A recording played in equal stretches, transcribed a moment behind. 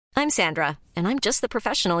I'm Sandra, and I'm just the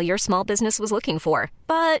professional your small business was looking for.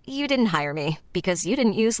 But you didn't hire me because you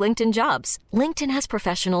didn't use LinkedIn Jobs. LinkedIn has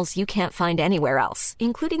professionals you can't find anywhere else,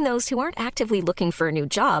 including those who aren't actively looking for a new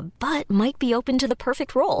job, but might be open to the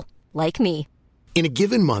perfect role, like me. In a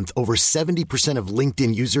given month, over 70% of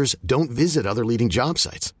LinkedIn users don't visit other leading job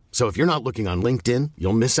sites. So if you're not looking on LinkedIn,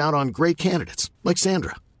 you'll miss out on great candidates like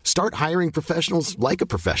Sandra. Start hiring professionals like a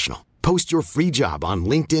professional. Post your free job on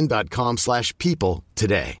linkedin.com/people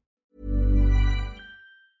today.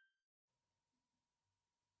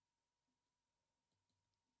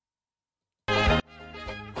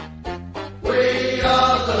 We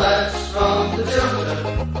are the lads from the Tilton.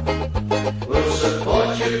 We'll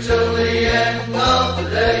support you till the end of the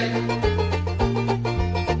day.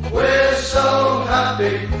 We're so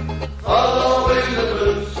happy following the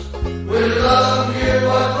blues. We love you,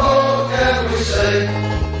 what more can we say?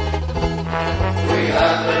 We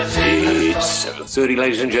have the team. It's 7:30,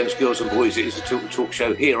 ladies and gents, girls and boys. It is the Tilton Talk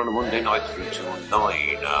Show here on a Monday night through till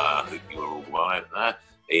 9. I hope you are all right there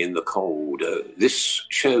in the cold. This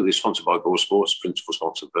show is sponsored by Ball Sports, principal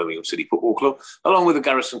sponsor of Birmingham City Football Club, along with the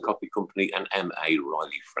Garrison Coffee Company and M.A.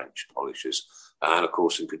 Riley French Polishers. And, of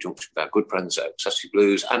course, in conjunction with our good friends at Accessory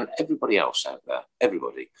Blues and everybody else out there,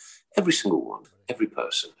 everybody, every single one, every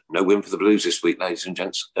person. No win for the Blues this week, ladies and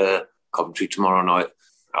gents. Coventry tomorrow night.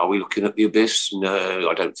 Are we looking at the abyss? No,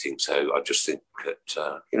 I don't think so. I just think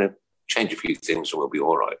that, change a few things and we'll be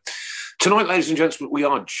all right. Tonight, ladies and gentlemen, we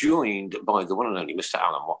are joined by the one and only Mr.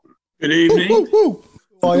 Alan Watton. Good evening. Who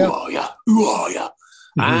are ya? Who are ya?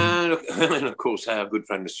 And of course, our good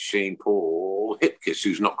friend, Mr. Sheen Paul Hipkiss,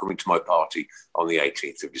 who's not coming to my party on the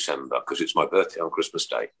 18th of December because it's my birthday on Christmas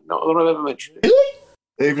Day. Not that I've ever mentioned it.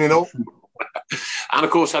 Evening all. And of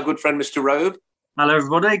course, our good friend, Mr. Robe. Hello,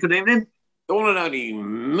 everybody. Good evening. The one and only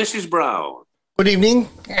Mrs. Brown. Good evening.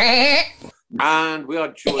 And we are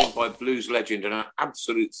joined by Blues legend and an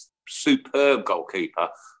absolute superb goalkeeper.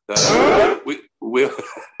 We'll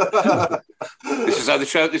this is how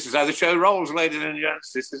the show rolls, ladies and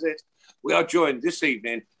gents. This is it. We are joined this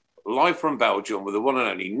evening, live from Belgium, with the one and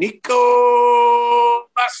only Nico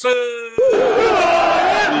Vaesen.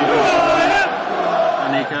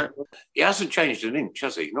 Nico. He hasn't changed an inch,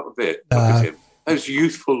 has he? Not a bit. Look at him. Those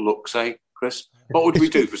youthful looks, eh, Chris? What would we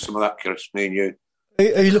do for some of that, Chris, me and you?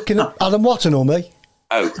 Are you looking at Alan Watton or me?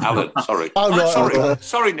 Oh, Alan, sorry.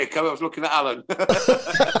 Sorry, Nico, I was looking at Alan.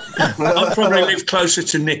 I probably live closer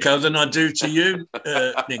to Nico than I do to you,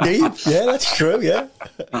 Nico. Yeah, that's true, yeah.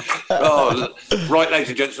 Right, ladies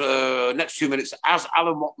and gents, next 2 minutes, has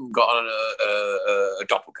Alan Watton got a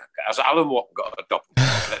doppelganger? Has Alan Watton got a doppelganger?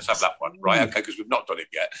 Let's have that one. Right, okay, because we've not done it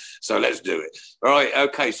yet. So let's do it. Right,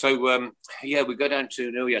 okay, so, we go down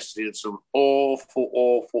 2-0 yesterday and some awful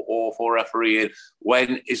refereeing.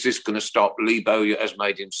 When is this going to stop? Lee Bowyer has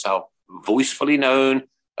made himself voicefully known,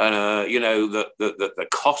 and the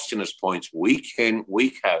costing us points week in,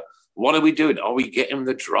 week out. What are we doing? Are we getting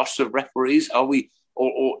the dross of referees? Are we,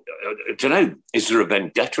 or I don't know, is there a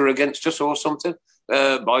vendetta against us or something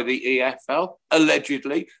by the EFL?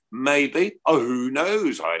 Allegedly, maybe. Oh, who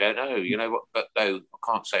knows? I don't know. You know what? But no, I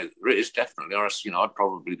can't say that there is, definitely. Or else, I'd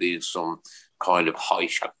probably be in some kind of high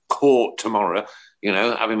court tomorrow,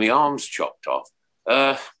 having my arms chopped off.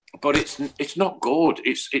 But it's not good.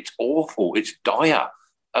 It's awful. It's dire.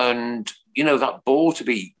 And, that ball to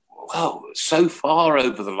be, so far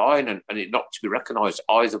over the line and it not to be recognised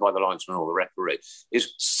either by the linesman or the referee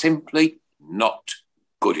is simply not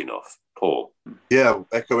good enough. Paul? Yeah,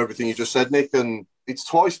 echo everything you just said, Nick. And it's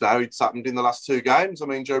twice now. It's happened in the last two games. I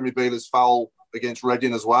mean, Jeremy Beeler's foul against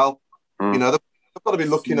Reading as well. They've got to be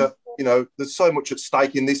looking at, there's so much at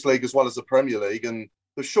stake in this league as well as the Premier League. And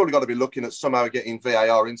they've surely got to be looking at somehow getting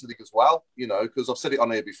VAR into the league as well, because I've said it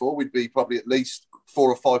on here before, we'd be probably at least 4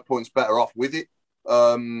 or 5 points better off with it.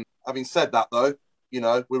 Having said that, though,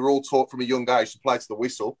 we were all taught from a young age to play to the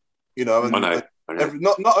whistle, and I know.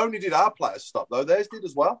 Not only did our players stop, though, theirs did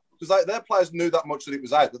as well, because their players knew that much that it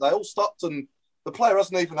was out, that they all stopped, and the player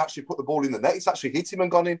hasn't even actually put the ball in the net. It's actually hit him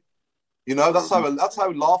and gone in. That's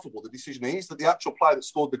how laughable the decision is, that the actual player that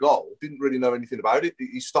scored the goal didn't really know anything about it.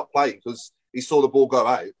 He stopped playing because he saw the ball go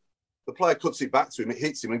out. The player cuts it back to him, it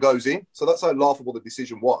hits him and goes in. So that's how laughable the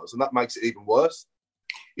decision was, and that makes it even worse.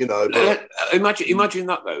 But imagine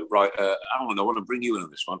that though, right? Alan, I want to bring you in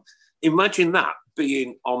on this one. Imagine that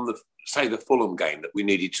being on the Fulham game that we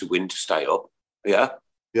needed to win to stay up. Yeah.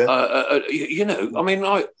 I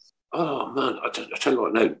tell you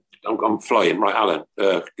what, no, I'm flying. Right, Alan,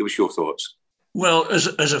 give us your thoughts. Well, as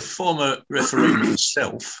a former referee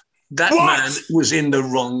myself, that man was in the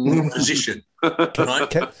wrong position. Right?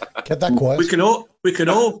 Kept that quiet. We can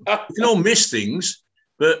all miss things,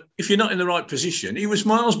 But if you're not in the right position, he was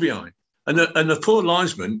miles behind. And the poor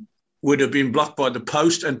linesman would have been blocked by the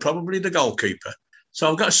post and probably the goalkeeper. So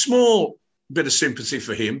I've got a small bit of sympathy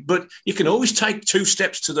for him, but you can always take 2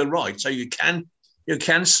 steps to the right so you can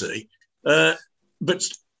see. But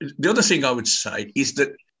the other thing I would say is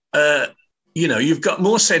that, you've got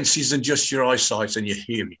more senses than just your eyesight and your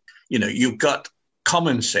hearing. You've got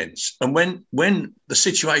common sense. And when the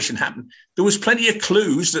situation happened, there was plenty of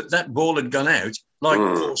clues that ball had gone out. Like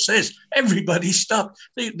Paul says, everybody stopped.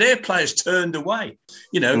 Their players turned away,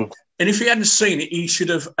 And if he hadn't seen it, he should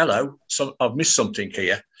have, I've missed something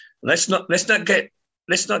here. Let's not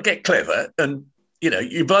get clever. And,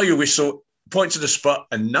 you blow your whistle, point to the spot,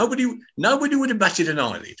 and nobody would have batted an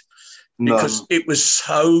eyelid because it was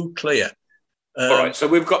so clear. All right, so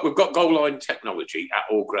we've got goal line technology at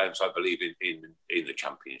all grounds, I believe, in the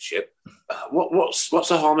Championship. What's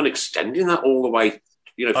the harm in extending that all the way?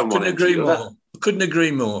 From one end to the other? I couldn't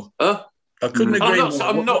agree more. Huh? I couldn't agree more.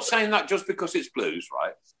 I'm not saying that just because it's Blues,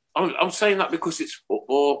 right? I'm saying that because it's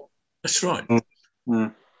football. That's right.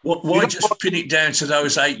 Why just pin it down to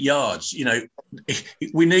those 8 yards?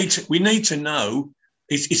 We need to know.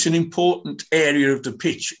 It's an important area of the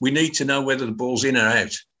pitch. We need to know whether the ball's in or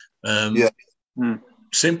out.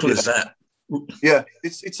 Simple as that. Yeah,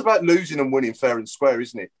 it's about losing and winning fair and square,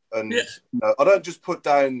 isn't it? And I don't just put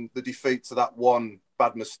down the defeat to that one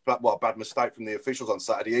bad mistake from the officials on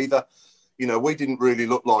Saturday either. We didn't really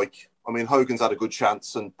look like. I mean, Hogan's had a good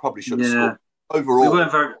chance and probably should have scored. Overall, we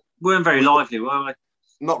weren't very lively, were we?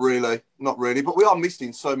 Not really. But we are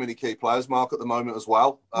missing so many key players, Mark, at the moment as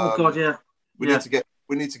well. We need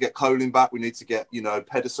to get Colin back. We need to get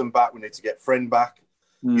Pedersen back. We need to get Friend back.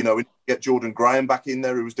 We need to get Jordan Graham back in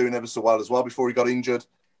there, who was doing ever so well as well before he got injured.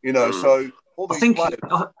 So all these players.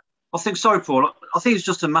 I think. Sorry, Paul. I think it's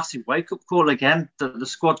just a massive wake-up call again. The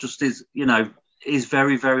squad just is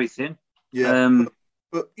very, very thin. Yeah.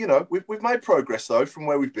 But we've made progress though from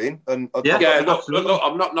where we've been. And look,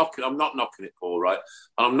 I'm not knocking it, Paul. Right,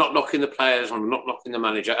 and I'm not knocking the players. I'm not knocking the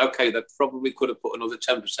manager. Okay, they probably could have put another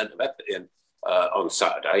 10% of effort in on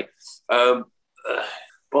Saturday.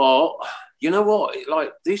 But you know what?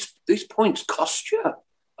 Like these points cost you,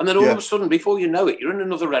 and then all of a sudden, before you know it, you're in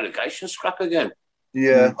another relegation scrap again.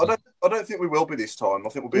 Yeah, I don't think we will be this time. I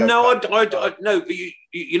think we'll be. No, okay. I no, but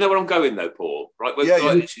you know where I'm going though, Paul. Right?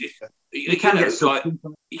 You can get sucked.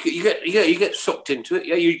 You get sucked into it.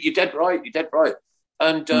 Yeah, you're dead right. You're dead right.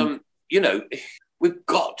 And we've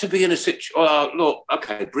got to be in a situation. Look,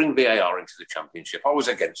 okay, bring VAR into the Championship. I was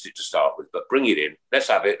against it to start with, but bring it in. Let's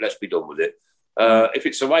have it. Let's be done with it. If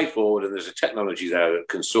it's a way forward and there's a technology there that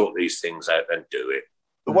can sort these things out, then do it.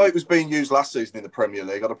 The way it was being used last season in the Premier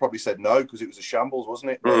League, I'd have probably said no because it was a shambles,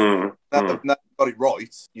 wasn't it? Now they've got it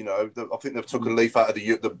right. I think they've took a leaf out of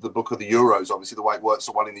the book of the Euros, obviously the way it worked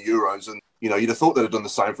so well in the Euros. And, you'd have thought they'd have done the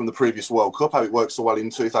same from the previous World Cup, how it worked so well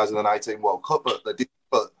in 2018 World Cup, but they didn't.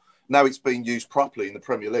 But now it's being used properly in the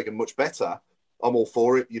Premier League and much better. I'm all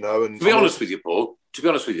for it, And to be honest with you, Paul, they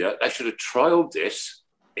should have trialled this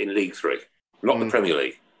in League 3, not the Premier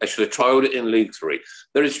League. They should have trialled it in League 3.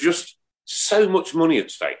 There is just so much money at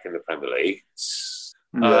stake in the Premier League,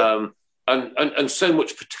 and so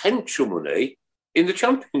much potential money in the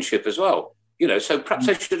Championship as well. So perhaps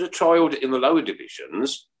they should have trialled it in the lower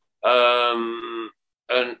divisions. And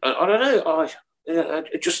I don't know.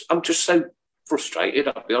 I'm just so frustrated.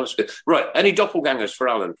 I'll be honest with you. Right, any doppelgangers for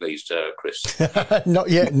Alan, please, Chris? Not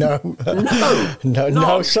yet. No.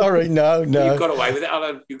 No. Sorry, no. You've got away with it,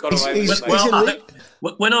 Alan. You've got away with it.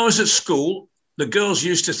 When I was at school, the girls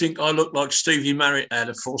used to think I looked like Stevie Marriott out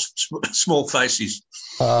of Four Small Faces.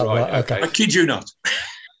 Right, okay. I kid you not.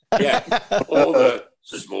 Yeah, all the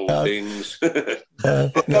small things.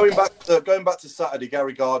 But going back to Saturday,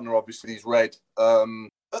 Gary Gardner, obviously, he's red.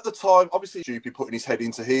 At the time, obviously, Stupid putting his head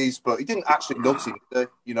into his, but he didn't actually nut him.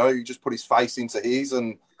 He just put his face into his.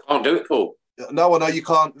 And can't do it, Paul. No, I know you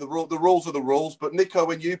can't. The rules are the rules. But Nico,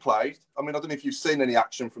 when you played, I don't know if you've seen any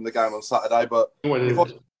action from the game on Saturday, but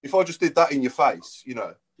if I just did that in your face,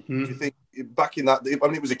 do you think back in that?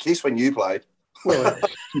 It was a kiss when you played. Well,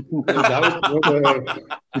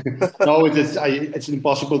 it's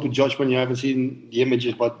impossible to judge when you haven't seen the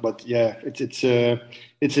images. But yeah, it's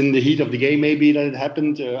in the heat of the game maybe that it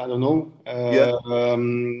happened. I don't know.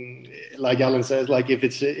 Like Alan says, like if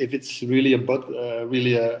it's really a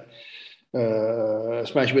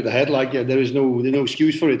smash with the head, there's no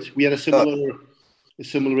excuse for it. We had a similar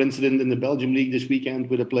incident in the Belgium league this weekend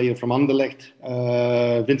with a player from Anderlecht,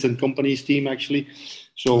 Vincent Kompany's team actually.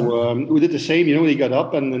 So we did the same. They got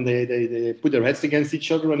up and then they put their heads against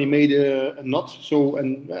each other and he made a knot. So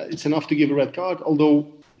it's enough to give a red card. Although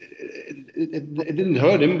it didn't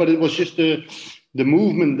hurt him, but it was just the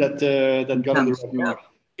movement that got him the red card.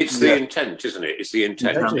 It's the intent, isn't it? It's the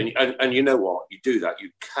intent. And you know what? You do that, you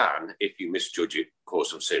can, if you misjudge it, cause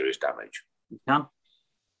some serious damage. You can.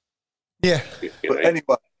 Yeah. But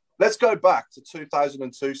anyway, let's go back to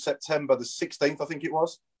 2002, September the 16th, I think it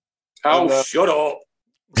was. Oh, and, shut up.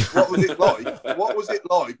 What was it like? What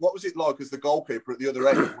was it like as the goalkeeper at the other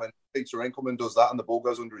end when Peter Enkelman does that and the ball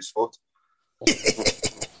goes under his foot?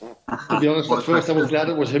 To be honest, at first I was glad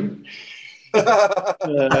it was him. I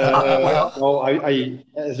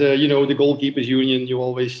as a, the goalkeepers union, you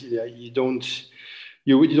always you don't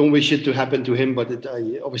wish it to happen to him, but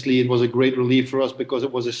obviously it was a great relief for us because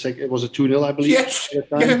it was a 2-0, I believe. Yes,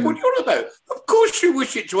 what are you on about? Of course you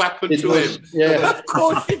wish it to happen to him. Yeah, of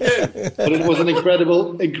course you do. But it was an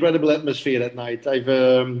incredible atmosphere that night.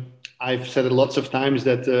 I've said it lots of times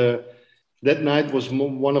that that night was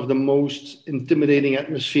one of the most intimidating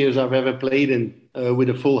atmospheres I've ever played in, with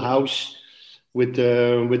a full house. With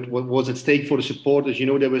what was at stake for the supporters, they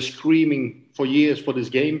were screaming for years for this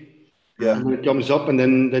game. Yeah, and it comes up, and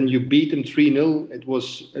then you beat them 3-0. It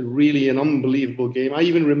was really an unbelievable game. I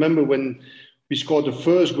even remember when we scored the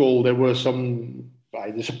first goal. There were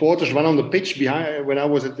the supporters ran on the pitch behind when I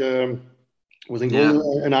was in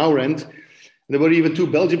goal an hour end. There were even 2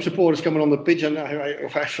 Belgium supporters coming on the pitch, and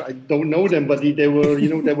I don't know them, but they were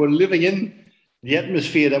they were living in the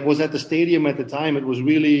atmosphere that was at the stadium at the time. It was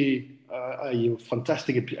really a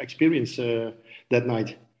fantastic experience that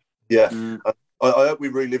night. Yeah, I hope we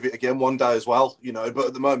relive it again one day as well. But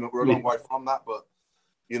at the moment we're a long way from that. But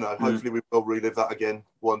hopefully we will relive that again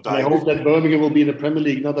one day. And I hope that Birmingham will be in the Premier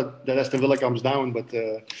League. Not that Aston Villa comes down, but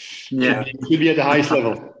should be at the highest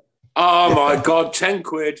level. Oh my God, 10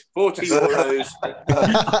 quid, 40 euros.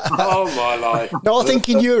 Oh my life. No, I think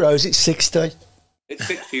in euros it's 60. It's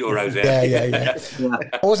 60 euros. Yeah.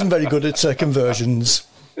 I wasn't very good at conversions.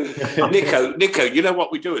 Nico, you know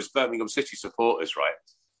what we do as Birmingham City supporters, right?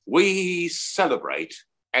 We celebrate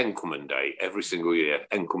Enkelman Day every single year.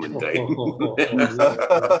 Enkelman Day.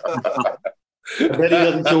 I bet he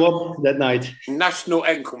doesn't show up that night. National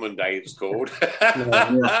Enkelman Day, it's called. On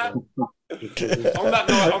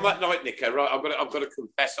that night, Nico, right? I've got to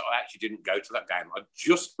confess that I actually didn't go to that game. I'd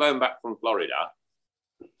just flown back from Florida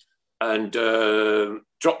and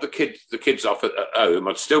dropped the kids off at home.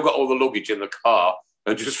 I'd still got all the luggage in the car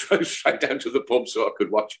and just drove straight down to the pub so I could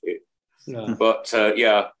watch it. Yeah. But no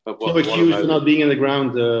excuse for not being in the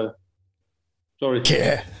ground. Sorry.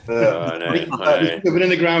 Yeah. You've been in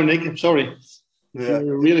the ground, Nick. I'm sorry. Yeah.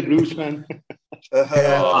 You're a really Blues fan.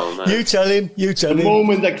 Oh, you tell him. The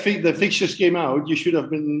moment that the fixtures came out, you should have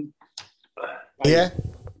been. Yeah,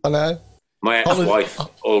 I know. My ex-wife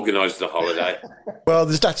organised the holiday. Well,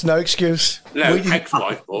 that's no excuse. No,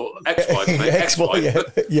 ex-wife, mate. Ex-wife.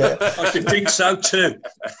 Yeah. I should think so too.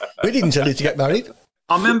 We didn't tell you to get married.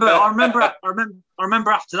 I remember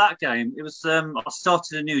after that game, it was I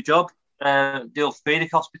started a new job, the orthopaedic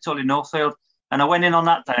hospital in Northfield, and I went in on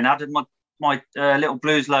that day and added my little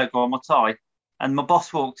Blues logo on my tie. And my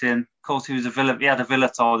boss walked in. Of course, he had a Villa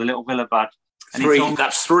tie, the little Villa badge. And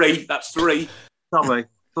That's three. Sorry,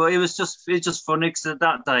 but it was just funny because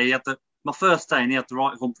that day he had my first day, and he had the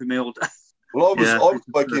right Humphrey Mill. Well,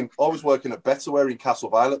 I was working at Betterware in Castle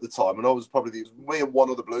Vale at the time, and I was probably me and one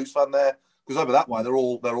other Blues fan there because over that way they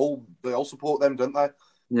all support them, don't they?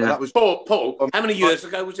 Yeah. And that was Paul. How many years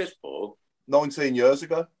ago was this, Paul? 19 years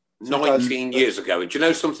ago. 19 years ago. And do you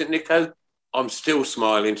know something, Nico? I'm still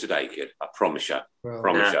smiling today, kid. I promise you.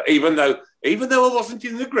 You. Even though I wasn't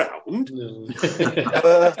in the ground.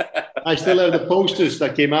 I still have the posters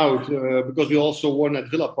that came out because we also won at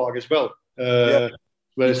Villa Park as well. Where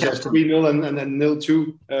it says 3-0 and then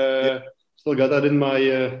 0-2. Still got that in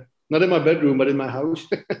my, not in my bedroom, but in my house.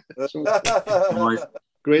 So,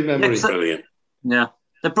 great memory. Yeah, brilliant. Yeah.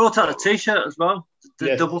 They brought out a T-shirt as well.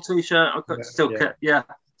 The double T-shirt. I've got still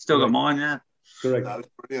got mine, yeah. Correct. That was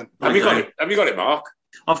brilliant. Have you got it, Mark?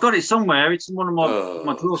 I've got it somewhere. It's in one of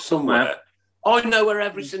my drawers somewhere. I know where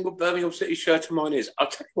every single Birmingham City shirt of mine is. I'll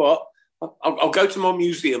tell you what. I'll go to my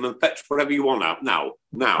museum and fetch whatever you want out now.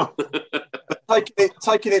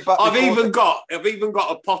 Taking it back. I've even got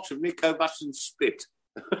a pot of Nico Vaesen spit.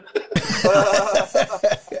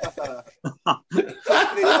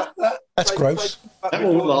 That's gross. That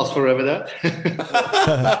won't last forever.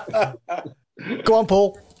 That. Go on,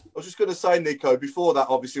 Paul. I was just going to say, Nico, before that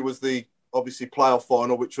obviously was the playoff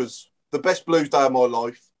final, which was the best Blues day of my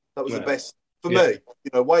life. That was the best for me.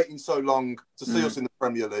 Waiting so long to see us in the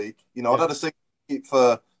Premier League. I'd had a season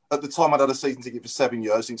ticket at the time. I'd had a season ticket for 7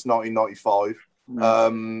 years since 1995.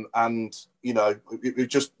 And it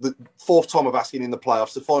just the fourth time of asking in the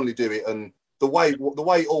playoffs to finally do it, and the way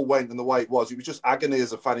it all went and the way it was just agony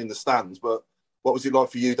as a fan in the stands. But what was it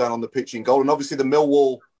like for you down on the pitch in goal? And obviously the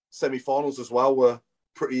Millwall semi-finals as well were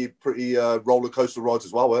pretty roller coaster rides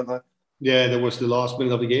as well, weren't they? Yeah, that was the last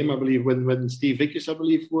minute of the game, I believe, when Steve Vickers, I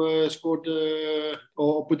believe, scored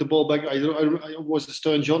or put the ball back. Was it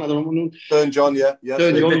Stern John? I don't know. Stern John, yeah.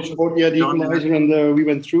 Stern John scored, the equaliser, and we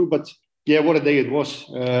went through. But yeah, what a day it was.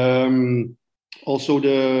 And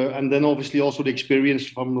then obviously also the experience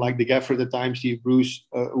from like the gaffer at the time, Steve Bruce,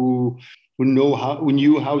 who knew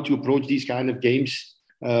how to approach these kind of games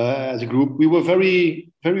as a group. We were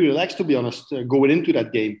very, very relaxed, to be honest, going into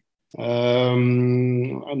that game.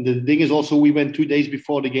 And the thing is also, we went 2 days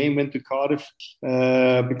before the game, went to Cardiff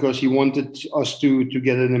because he wanted us to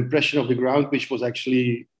get an impression of the ground, which was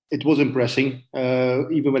actually, it was impressing,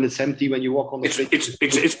 even when it's empty, when you walk on the pitch.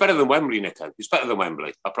 It's better than Wembley, Nico. It's better than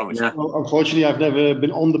Wembley, I promise you. Well, unfortunately, I've never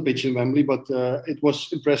been on the pitch in Wembley, but it was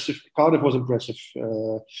impressive. Cardiff was impressive.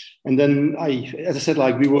 And then, as I said,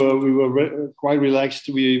 like we were quite relaxed.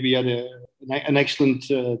 We had an excellent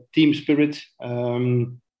team spirit.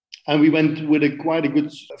 And we went with quite a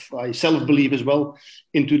good self-belief as well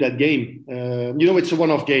into that game. It's a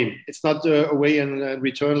one-off game. It's not away and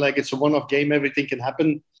return leg. It's a one-off game. Everything can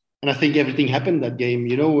happen. And I think everything happened that game.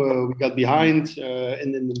 We got behind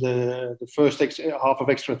in the first half of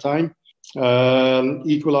extra time.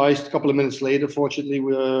 Equalized a couple of minutes later, fortunately,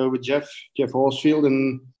 with Jeff Horsfield.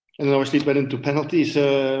 And then obviously it went into penalties.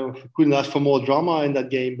 Couldn't ask for more drama in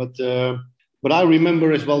that game. But I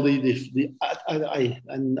remember as well I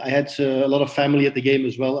had a lot of family at the game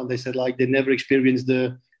as well, and they said like they never experienced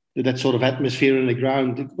that sort of atmosphere in the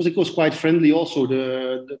ground. It was quite friendly also.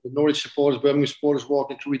 The Norwich supporters, Birmingham supporters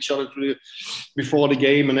walking through each other before the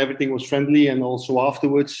game, and everything was friendly. And also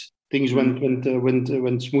afterwards, things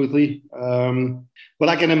went smoothly. But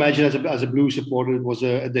I can imagine as a Blue supporter, it was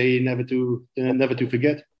a day never to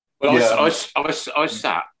forget. Well, I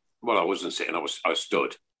sat. Well, I wasn't sitting. I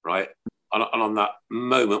stood right. And on that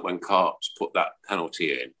moment when Carps put that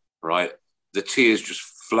penalty in, right, the tears just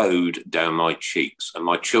flowed down my cheeks, and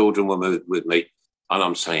my children were with me, and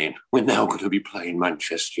I'm saying, we're now going to be playing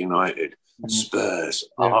Manchester United, Spurs,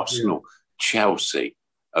 Arsenal, Chelsea,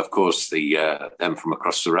 of course, them from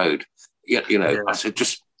across the road. I said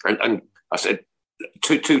and I said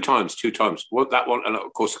two times, that one, and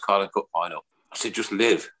of course the Carling Cup final. I said, just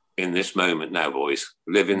live in this moment now, boys.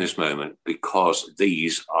 Live in this moment, because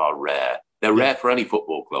these are rare. They're rare for any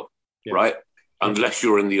football club, right? Unless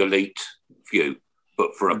you're in the elite few.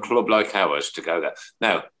 But for a club like ours to go there.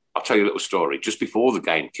 Now, I'll tell you a little story. Just before the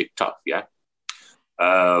game kicked off, we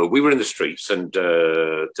were in the streets, and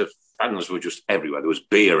the fans were just everywhere. There was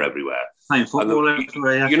beer everywhere. Playing football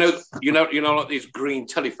everywhere. You know, like these green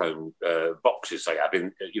telephone boxes they have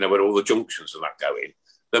in, where all the junctions and that go in.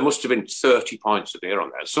 There must have been 30 pints of beer on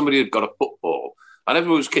there. Somebody had got a football, and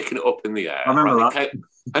everyone was kicking it up in the air. I remember that.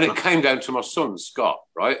 And it came down to my son, Scott,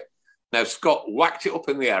 right? Now, Scott whacked it up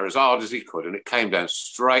in the air as hard as he could, and it came down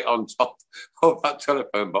straight on top of that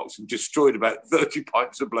telephone box and destroyed about 30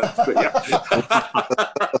 pints of blood beer.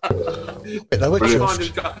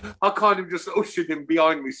 I kind of just ushered him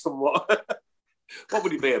behind me somewhat. What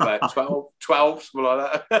would he be, about 12, something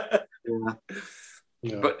like that?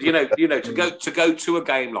 Yeah. But to go to a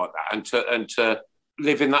game like that and to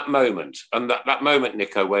live in that moment, and that moment,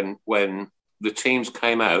 Nico, when the teams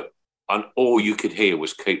came out and all you could hear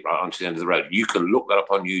was "keep right onto the end of the road." You can look that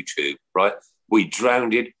up on YouTube, right? We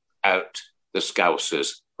drowned out the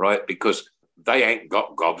Scousers, right? Because they ain't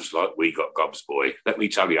got gobs like we got gobs, boy. Let me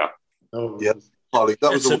tell you. Oh yeah, Holly,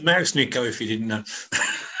 that's a mouse, Nico. If you didn't know,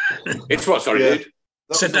 it's what? Sorry, dude.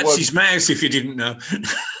 Said that's his mouse. If you didn't know.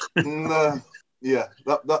 No. Yeah,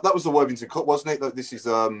 that was the Worthington Cup, wasn't it? This is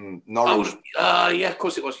Norwich. Yeah, of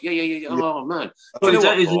course it was. Yeah. Oh man, you know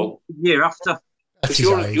what, Paul? Year after.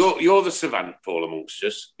 You're the savant, Paul, amongst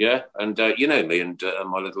us, yeah, and you know me and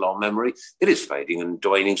my little old memory. It is fading and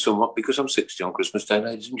waning somewhat because I'm 60 on Christmas Day,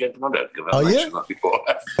 ladies and gentlemen. I don't give a mention that before.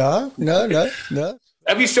 No.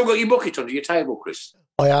 Have you still got your bucket under your table, Chris?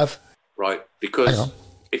 I have. Right, because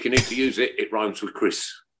if you need to use it, it rhymes with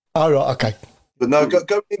Chris. Oh, right, okay. But no,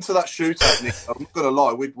 going into that shootout, Nick, I'm not going to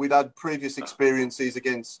lie. We'd had previous experiences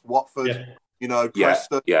against Watford,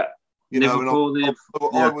 Preston, Liverpool.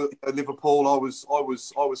 Liverpool. I was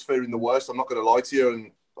fearing the worst. I'm not going to lie to you.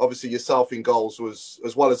 And obviously, yourself in goals was,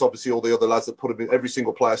 as well as obviously all the other lads that put them in. Every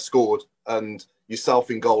single player scored, and yourself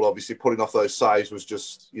in goal, obviously pulling off those saves was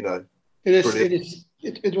just, It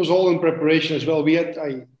was all in preparation as well. We had.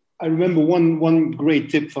 I remember one great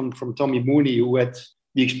tip from Tommy Mooney, who had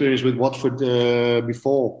the experience with Watford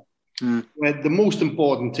before. Where the most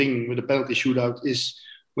important thing with a penalty shootout is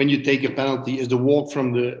when you take a penalty is the walk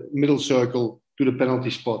from the middle circle to the penalty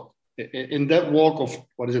spot. In that walk of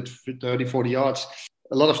 30, 40 yards,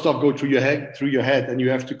 a lot of stuff go through your head, and you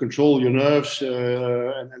have to control your nerves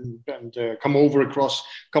and come across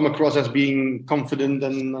as being confident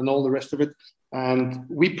and all the rest of it. And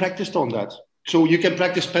we practiced on that. So you can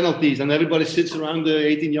practice penalties, and everybody sits around the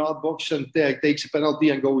 18-yard box and takes a penalty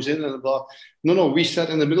and goes in and blah. No, we sat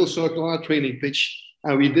in the middle circle on our training pitch,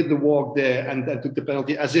 and we did the walk there and took the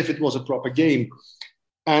penalty as if it was a proper game.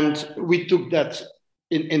 And we took that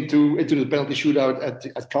into the penalty shootout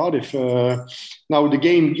at Cardiff. Now the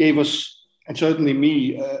game gave us, and certainly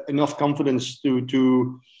me, enough confidence to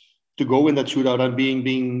go in that shootout and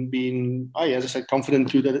being as I said,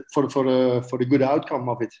 confident for the good outcome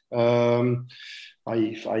of it.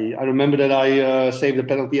 I remember that I saved a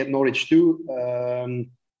penalty at Norwich too,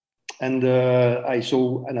 and I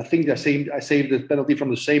think I saved the penalty from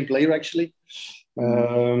the same player actually,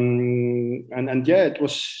 and it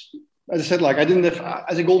was. As I said, I didn't have,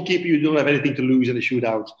 as a goalkeeper, you don't have anything to lose in a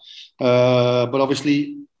shootout. But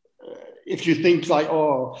obviously, if you think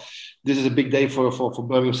this is a big day for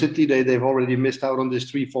Birmingham City, they've already missed out on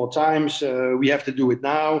this 3-4 times. We have to do it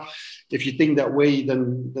now. If you think that way,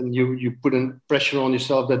 then you put a pressure on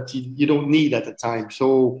yourself that you don't need at the time.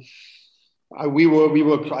 So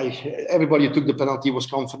everybody who took the penalty was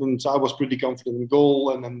confident. I was pretty confident in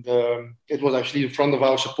goal, and it was actually in front of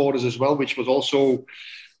our supporters as well, which was also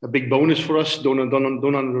a big bonus for us. Don't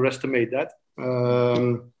underestimate that.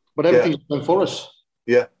 But everything's done for us.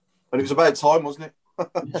 Yeah, and it was about time, wasn't it?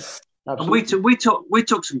 And we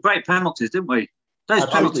took some great penalties, didn't we? Those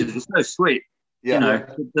penalties were so sweet. Yeah.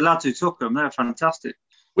 The lads who took them, they're fantastic.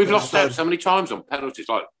 We've lost out so many times on penalties,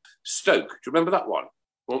 like Stoke. Do you remember that one?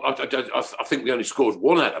 Well, I think we only scored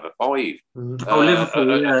 1 out of 5. Liverpool.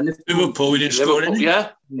 Liverpool, we didn't score any.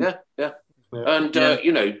 Yeah. And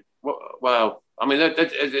wow. I mean,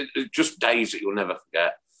 they're just days that you'll never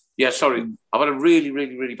forget. Yeah, sorry. I've had a really,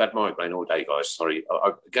 really, really bad migraine all day, guys. Sorry.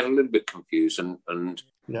 I get a little bit confused and I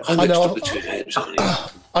know.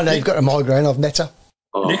 I know you've got a migraine. I've met her.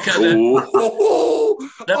 Nico,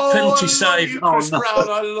 that penalty save. Chris Brown.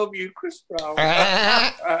 I love you, Chris Brown.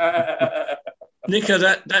 Nico,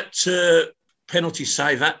 that penalty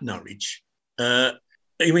save at Norwich. I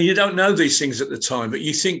mean, you don't know these things at the time, but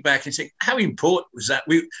you think back and think, how important was that?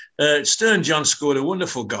 Stern John scored a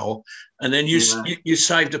wonderful goal, and then you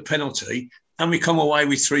saved a penalty, and we come away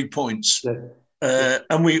with 3 points,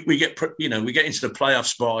 and we get into the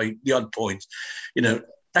playoffs by the odd point.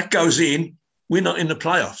 That goes in. We're not in the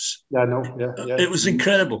playoffs. Yeah, no, yeah. It was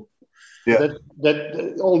incredible. Yeah,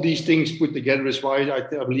 that all these things put together is why I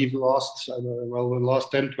believe the last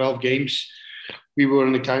 10, 12 games. We were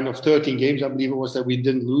in a kind of 13 games, I believe it was, that we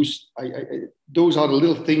didn't lose. Those are the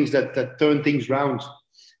little things that turn things round.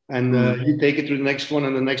 And you take it to the next one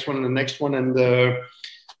and the next one and the next one. And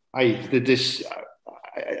I did this.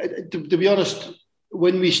 To be honest,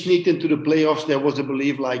 when we sneaked into the playoffs, there was a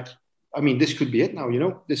belief this could be it now,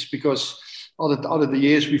 This because other the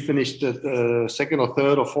years we finished second or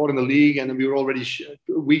third or fourth in the league, and we were already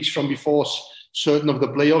weeks from before certain of the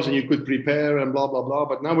playoffs, and you could prepare and blah, blah, blah.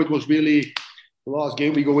 But now it was really the last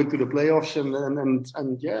game we go into the playoffs, and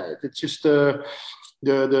it's just you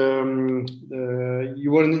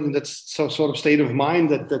were in that sort of state of mind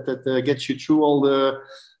that gets you through all the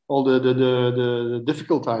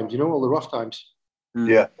difficult times, all the rough times.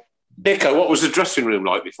 Yeah. Nico, what was the dressing room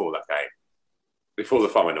like before that game? Before the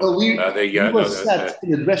final? Well, we were sat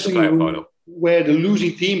in the dressing room final, where the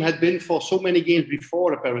losing team had been for so many games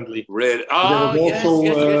before, apparently. Really?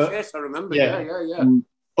 Yes, I remember. Yeah.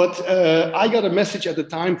 But I got a message at the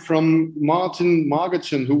time from Martin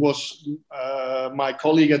Margetson, who was my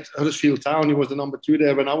colleague at Huddersfield Town. He was the number 2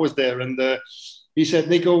 there when I was there. And he said,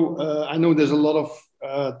 Nico, I know there's a lot of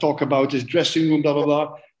talk about this dressing room, blah, blah,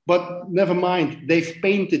 blah. But never mind. They've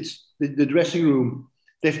painted the dressing room.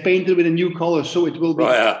 They've painted with a new color, so it will be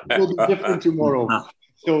different tomorrow.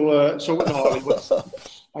 So it was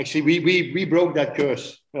actually we broke that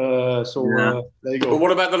curse. There you go. But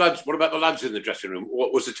what about the lads? What about the lads in the dressing room?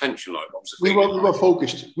 What was the tension like? What was the we were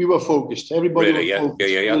focused. We were focused. Everybody was focused.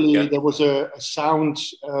 Really, there was a sound,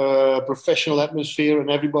 professional atmosphere,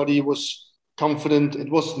 and everybody was confident.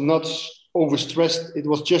 It was not overstressed. It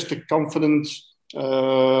was just a confident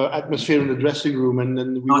atmosphere in the dressing room,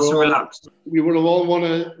 and we were all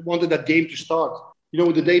wanted that game to start.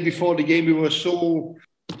 The day before the game, we were so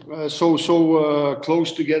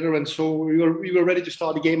close together, and so we were ready to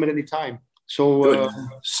start the game at any time. So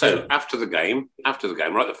after the game,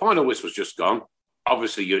 right? The final whistle was just gone.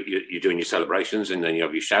 obviously you're doing your celebrations, and then you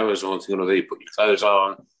have your showers and one thing or another. You put your clothes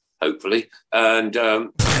on, hopefully. And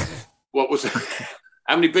what was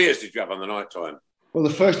how many beers did you have on the night time? Well, the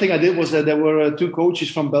first thing I did was that there were 2 coaches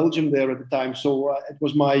from Belgium there at the time, so it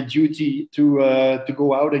was my duty to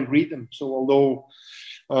go out and greet them. So although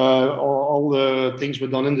all the things were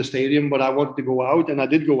done in the stadium, but I wanted to go out, and I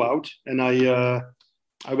did go out, and I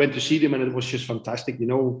went to see them, and it was just fantastic. You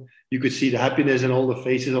know, you could see the happiness in all the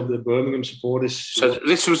faces of the Birmingham supporters. So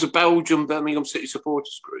this was a Belgian Birmingham City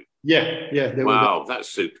supporters group? Yeah. Wow, that's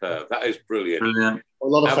superb. That is brilliant. Brilliant. A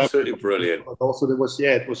lot of absolutely brilliant. But also it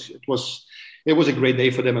was a great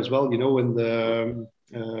day for them as well, you know. And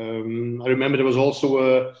I remember there was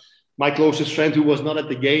also my closest friend who was not at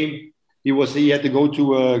the game. He had to go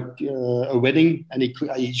to a wedding, and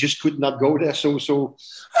he just could not go there. So he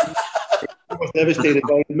was devastated.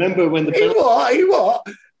 I remember when the what?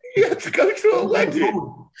 You had to go to a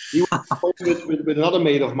wedding. He was with another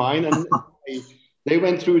mate of mine, and they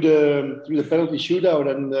went through the penalty shootout,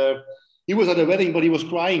 and he was at a wedding, but he was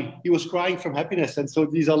crying. He was crying from happiness, and so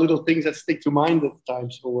these are little things that stick to mind at the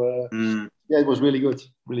time. So yeah, it was really good,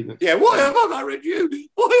 really good. Yeah, why have I married you?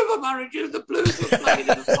 Why have I married you? The Blues were playing in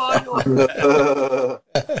the final.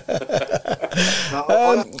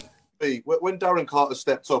 When Darren Carter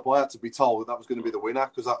stepped up, I had to be told that was going to be the winner,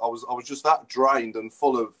 because I was just that drained and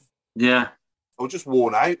full of. Yeah. I was just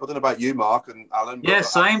worn out. I don't know about you, Mark and Alan. Yeah,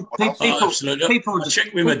 same. People I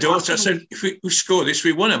checked with my daughter. I said, if we score this,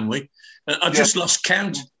 we won, haven't we? And I just lost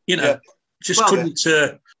count. You know,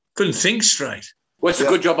 couldn't think straight. Well, it's a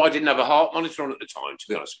good job I didn't have a heart monitor on at the time, to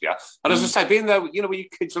be honest with you. And as I say, being there, you know, when your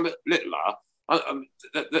kids are littler,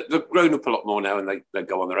 they've grown up a lot more now, and they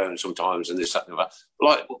go on their own sometimes, and this, that, and that.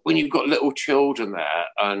 Like when you've got little children there,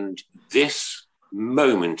 and this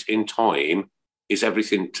moment in time is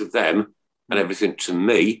everything to them, and everything to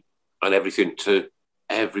me, and everything to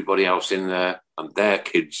everybody else in there, and their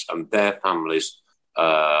kids and their families,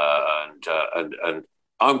 and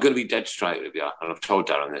I'm going to be dead straight with you, and I've told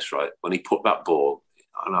Darren this, right? When he put that ball,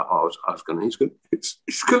 and I was going, he's going to miss.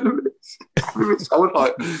 I was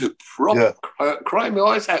like, crying my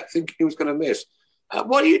eyes out, thinking he was going to miss.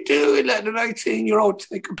 What are you doing, letting an 18-year-old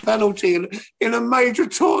take a penalty in a major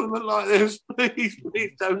tournament like this? Please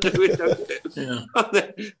don't do it, don't do it. Yeah.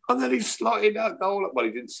 And then he slotted that goal. Well,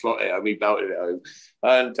 he didn't slot it home, he belted it home.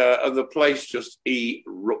 And the place just I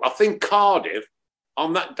think Cardiff,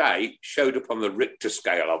 on that day, showed up on the Richter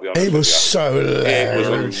scale, I'll be honest. It was so loud. It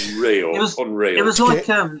was unreal. It was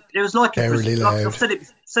like I've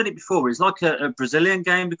said it before, it's like a Brazilian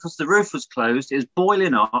game, because the roof was closed, it was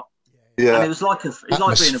boiling up. Yeah, and it was like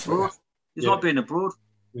being abroad. It's like being abroad.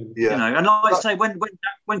 Yeah, you know. And like I say,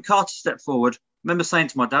 when Carter stepped forward, I remember saying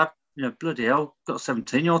to my dad, you know, bloody hell, got a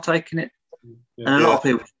 17-year-old taking it, and a lot of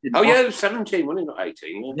people. It was 17, wasn't it? Not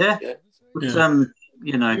 18. Yeah. But,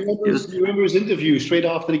 you know, you remember his interview straight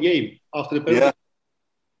after the game, after the penalty.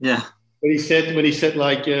 Yeah. When he said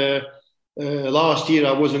like, last year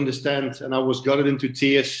I was in the stand and I was gutted into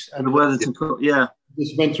tears, and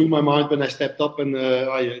this went through my mind when I stepped up, and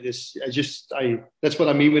that's what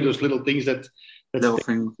I mean with those little things that little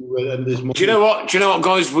thing. Do you know what,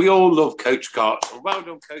 guys? We all love Coach Carter. Well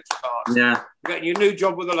done, Coach Carter. Yeah. You're getting your new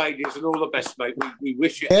job with the ladies, and all the best, mate. We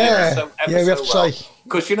wish you ever so well.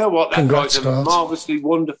 Because you know what? That guy's a marvellously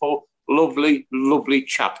wonderful, lovely, lovely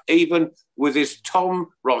chap. Even with his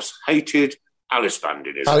Tom Ross hated Alice band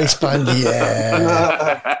in his Alice band,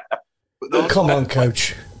 yeah. Come on,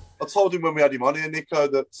 Coach. I told him when we had him on here, Nico,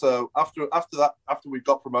 that after we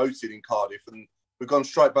got promoted in Cardiff, and we've gone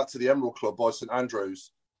straight back to the Emerald Club by St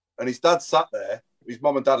Andrews, and his dad sat there. His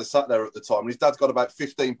mum and dad had sat there at the time, and his dad's got about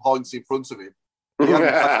 15 pints in front of him. He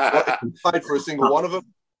hadn't paid for a single one of them.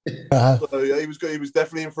 So he was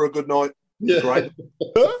definitely in for a good night. Yeah. Great.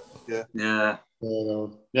 Yeah.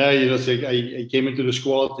 He came into the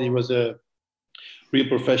squad. He was a real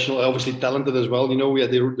professional, obviously talented as well. You know, we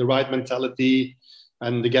had the right mentality.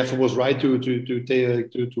 And the gaffer was right to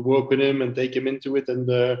work with him and take him into it. And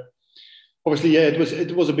obviously,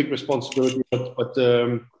 it was a big responsibility. But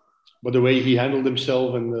the way he handled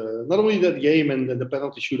himself, and not only that game and the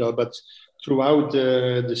penalty shootout, but throughout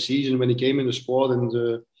the season when he came in the squad, and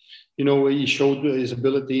he showed his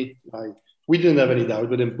ability. We didn't have any doubt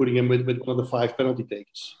with him putting him with one of the 5 penalty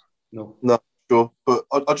takers. No, sure. But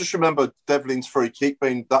I just remember Devlin's free kick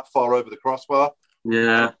being that far over the crossbar.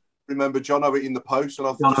 Yeah. Remember John Owitt in the post, and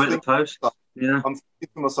I'm thinking to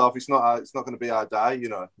myself, it's not going to be our day, you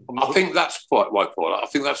know. I think that's why, Paul. I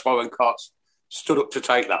think that's why when Carts stood up to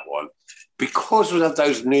take that one, because of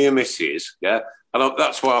those near misses, yeah, and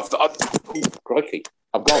that's why crikey,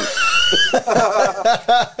 I've gone.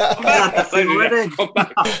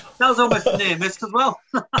 That was almost near missed as well.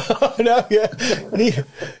 No, yeah.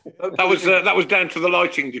 That was down to the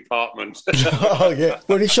lighting department. Oh yeah.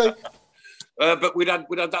 What did he say? But we'd had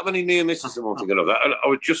that many near misses and one thing or another. And I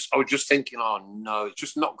was just thinking, oh no, it's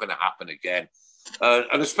just not going to happen again.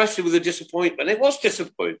 And especially with the disappointment, it was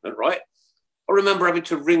disappointment, right? I remember having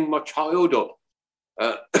to ring my child up.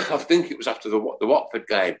 I think it was after the Watford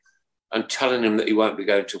game, and telling him that he won't be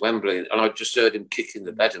going to Wembley. And I just heard him kicking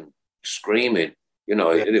the bed and screaming, you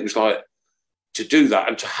know. Yeah. And it was like, to do that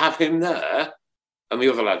and to have him there, and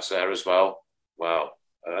the other lads there as well. Wow!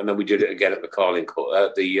 And then we did it again at the Carling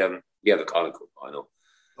Cup, the Carling Cup final.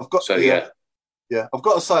 I've got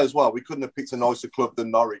to say as well, we couldn't have picked a nicer club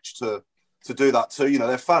than Norwich to do that too. You know,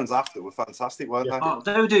 their fans after were fantastic, weren't they? Oh,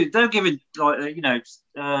 they were giving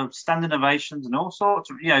standing ovations and all sorts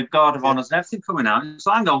of, guard of honours and everything coming out.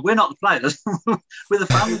 So hang on, we're not the players, we're the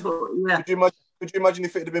fans. But, yeah. Could you imagine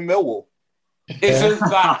if it had been Millwall? Isn't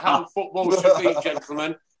that how football should be,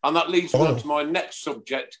 gentlemen? And that leads me on to my next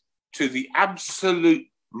subject, to the absolute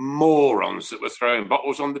morons that were throwing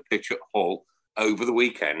bottles on the pitch at Hull over the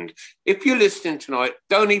weekend. If you're listening tonight,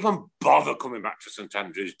 don't even bother coming back to St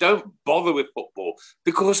Andrews. Don't bother with football,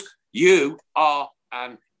 because you are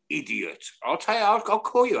an idiot. I'll tell you, I'll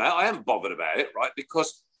call you out. I ain't bothered about it, right?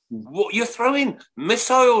 Because what you're throwing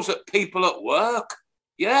missiles at people at work.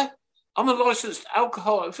 Yeah? I'm a licensed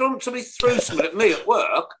alcoholic. If somebody threw something at me at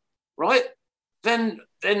work, right, then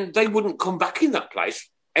they wouldn't come back in that place.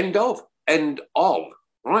 End of,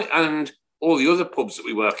 right? And all the other pubs that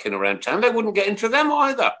we work in around town, they wouldn't get into them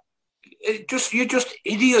either. You're just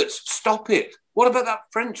idiots. Stop it. What about that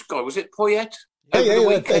French guy? Was it Poyet? Over the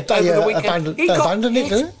weekend. He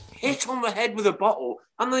got hit on the head with a bottle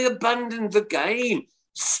and they abandoned the game.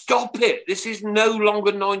 Stop it. This is no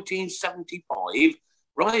longer 1975,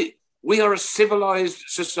 right? We are a civilised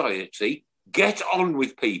society. Get on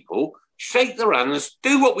with people. Shake their hands.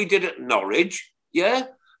 Do what we did at Norwich, yeah?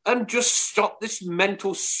 And just stop this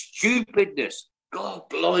mental stupidness. God,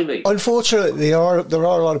 blimey. Unfortunately, there are a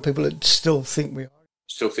lot of people that still think we are.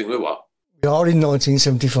 Still think we're what? We are in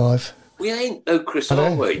 1975. We ain't, though, Chris,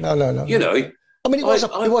 are we? No. You know. I mean, it was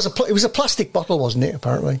a plastic bottle, wasn't it,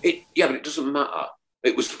 apparently? But it doesn't matter.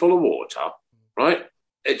 It was full of water, right?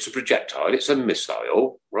 It's a projectile. It's a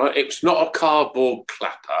missile, right? It's not a cardboard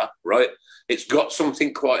clapper, right? It's got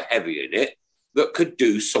something quite heavy in it that could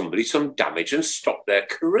do somebody some damage and stop their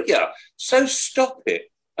career. So stop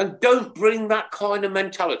it. And don't bring that kind of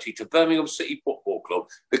mentality to Birmingham City Football Club,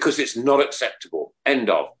 because it's not acceptable. End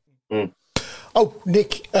of. Mm. Oh,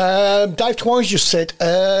 Nick, Dave Twines just said,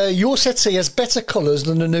 your Set C has better colours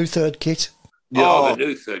than the new third kit. Yeah, the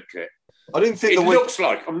new third kit. I didn't think it looks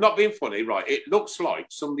like, I'm not being funny, right? It looks like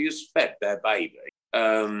somebody has fed their baby.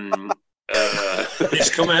 It's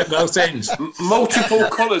come out both ends. Multiple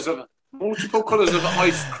colours of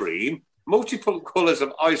ice cream,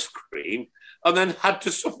 and then had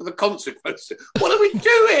to suffer the consequences. What are we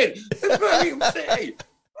doing in Birmingham City?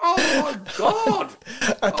 Oh my God!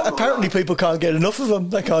 Apparently, people can't get enough of them.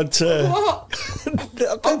 They can't. What?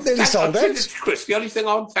 I'm nearly sold out. Chris, the only thing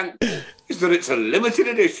I'm thankful is that it's a limited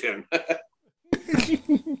edition.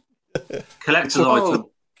 Collector's item.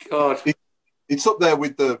 God, it's up there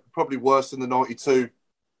with probably worse than the '92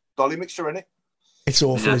 Dolly mixture, isn't it? It's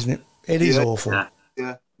awful, isn't it? It is awful.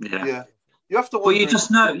 Yeah. You have to. Well, you just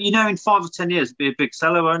know, in 5 or 10 years, it'll be a big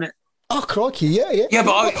seller, won't it? Oh, crikey, yeah. Yeah,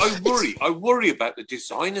 but I worry about the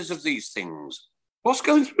designers of these things. What's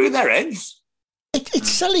going through their heads?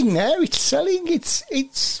 It's selling now. It's selling. It's.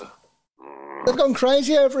 They've gone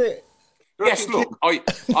crazy over it. Yes, look, I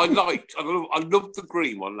loved the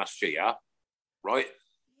green one last year, right?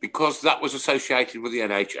 Because that was associated with the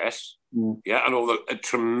NHS, yeah, and all the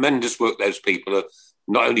tremendous work those people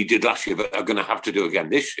not only did last year, but are going to have to do again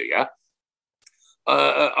this year.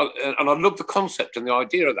 And I love the concept and the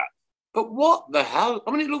idea of that. But what the hell?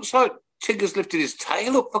 I mean, it looks like Tigger's lifted his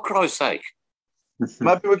tail up, for Christ's sake.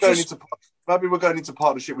 Maybe we're going into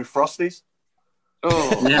partnership with Frosties.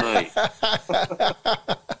 Oh, mate.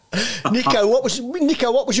 Nico,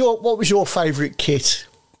 what was your favourite kit?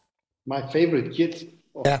 My favourite kit?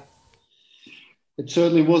 Oh, yeah. It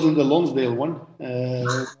certainly wasn't the Lonsdale one.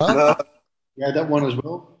 Yeah, that one as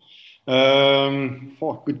well.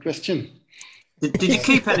 Good question. Did you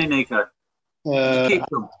keep any, Nico? Keep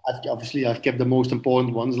them? I've kept the most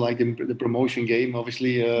important ones, like the promotion game.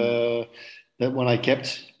 Obviously, that one I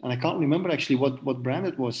kept, and I can't remember actually what brand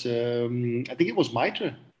it was. I think it was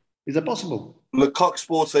Mitre. Is that possible? Lecoq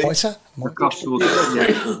Sportif. Lecoq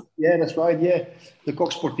Sportif. Yeah, that's right. Yeah,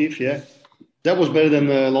 Lecoq Sportif. Yeah, that was better than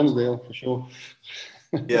Lonsdale for sure.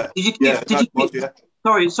 Yeah. Did you keep,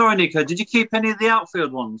 Sorry, Nico. Did you keep any of the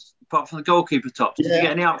outfield ones apart from the goalkeeper tops? Did you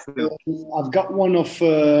get any outfield? I've got one of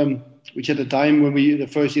which at the time when the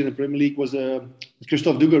first year in the Premier League was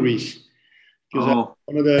Christophe Dugarry's. Because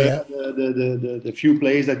one of the few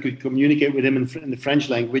players that could communicate with him in the French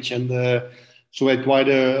language, and so I had quite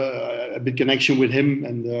a big connection with him.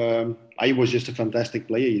 And I was just a fantastic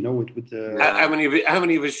player, you know. How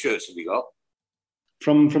many of his shirts have you got?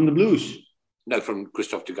 From the Blues? No, from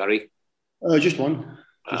Christophe Dugarry. Just one.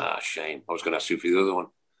 Shame. I was going to ask you for the other one.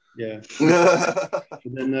 Yeah.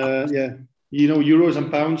 And then, you know, euros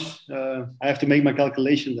and pounds. I have to make my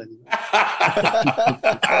calculation then.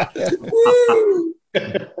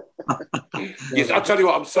 Yes, I'll tell you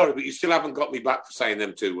what, I'm sorry, but you still haven't got me back for saying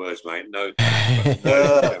them two words, mate. No.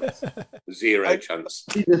 Zero chance.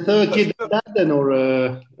 Is the third kid that then,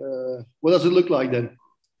 or what does it look like then?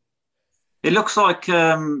 It looks like,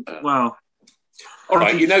 well... All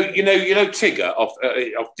right, you know Tigger off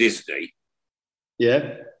Disney.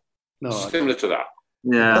 Yeah, no, similar to that.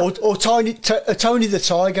 Yeah, or Tony the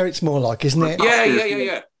Tiger. It's more like, isn't it?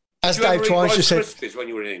 Yeah. As Dave Twines just said, when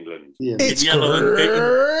you were in England, it's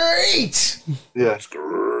great. Yeah, it's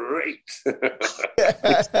great.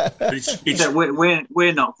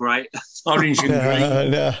 We're not great. Orange and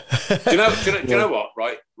green. No. Do you know what?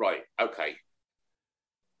 Right. Okay.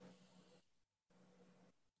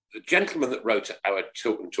 The gentleman that wrote our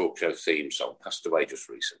Tilton Talk Show theme song passed away just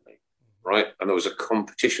recently, right? And there was a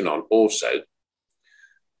competition on also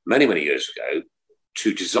many, many years ago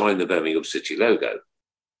to design the Birmingham City logo.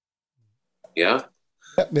 Yeah?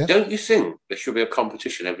 Yeah. Don't you think there should be a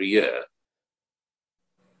competition every year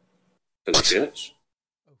for the shirts?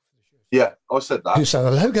 Yeah, I said that. You said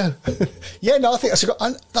the logo. Yeah, no, I think that's a good.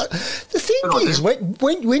 The thing is,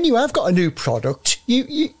 when you have got a new product,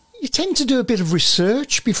 you tend to do a bit of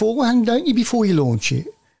research beforehand, don't you, before you launch it?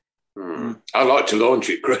 I like to launch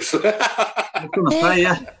it, Chris. I'm gonna say,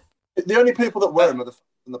 yeah. The only people that wear them are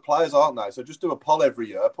the players, aren't they? So just do a poll every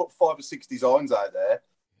year, put 5 or 6 designs out there,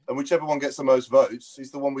 and whichever one gets the most votes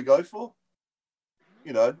is the one we go for.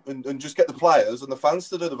 You know, and just get the players and the fans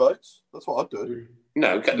to do the votes. That's what I'd do.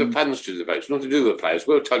 No, get the fans to do the votes. Nothing to do with the players.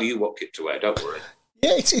 We'll tell you what kit to wear, don't worry.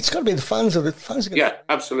 Yeah, it's got to be the fans. Yeah,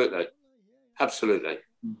 absolutely. Absolutely.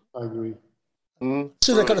 I agree.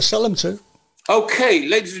 So they've got to sell them too. Okay,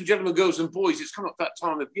 ladies and gentlemen, girls and boys, it's come up that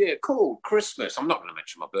time of year called Christmas. I'm not going to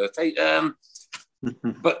mention my birthday.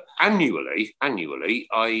 But annually, I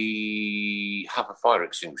have a fire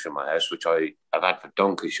extinguisher in my house, which I have had for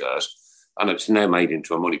donkey's years, and it's now made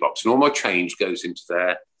into a money box. And all my change goes into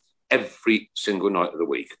there every single night of the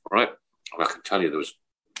week, right? And I can tell you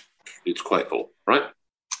it's quite full, right?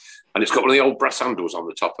 And it's got one of the old brass handles on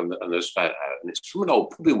the top and the spout out. And it's from an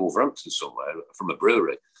old pub in Wolverhampton somewhere, from a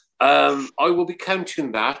brewery. I will be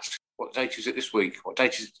counting that. What date is it this week? What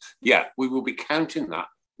date is it? Yeah, we will be counting that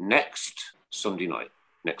next Sunday night.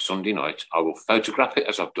 Next Sunday night, I will photograph it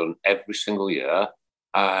as I've done every single year.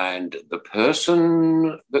 And the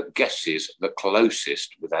person that guesses the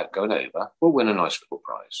closest without going over will win a nice little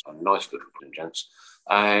prize. A nice little prize, gents.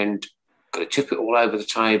 And going to tip it all over the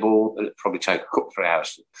table. It'll probably take a couple of 3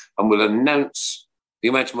 hours, and we'll announce the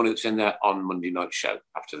amount of money that's in there on Monday night show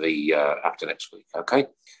after next week. Okay,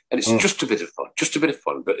 and it's just a bit of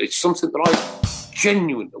fun, but it's something that I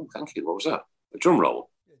genuinely. Oh, thank you. What was that? A drum roll.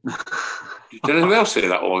 Did anyone else hear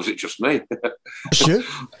that, or was it just me? Sure.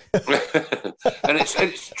 And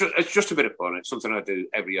it's just a bit of fun. It's something I do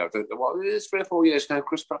every year. It's 3 or 4 years now,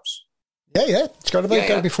 Chris, perhaps. Yeah. It's got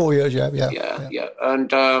to be 4 years. Yeah. And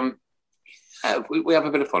we have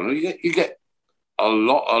a bit of fun. You get a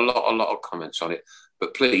lot of comments on it,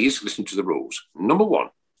 but please listen to the rules. Number 1,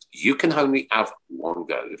 you can only have 1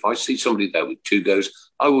 go. If I see somebody there with 2 goes,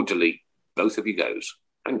 I will delete both of your goes.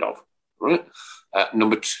 End of. Right?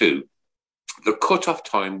 Number 2, the cut-off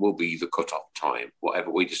time will be the cut-off time,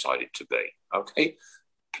 whatever we decide it to be. Okay?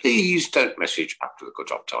 Please don't message after the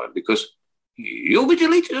cut-off time, because you'll be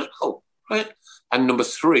deleted as well. Right? And number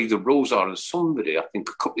 3, the rules are, and somebody, I think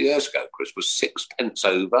a couple of years ago, Chris, was 6 pence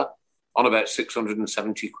over on about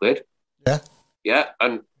 670 quid. Yeah. Yeah,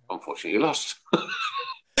 and unfortunately you lost.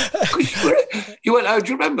 You went over,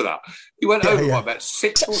 do you remember that? You went over by about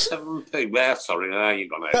 6 or 7 p. Well, sorry, you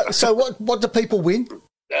gone over. So what do people win?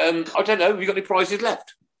 I don't know. Have you got any prizes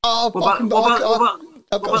left? I've got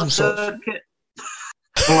some sorts. Kit?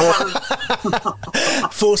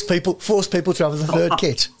 Force people to have the third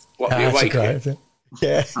kit. What, the away kit?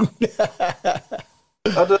 Yeah. I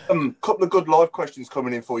had a couple of good live questions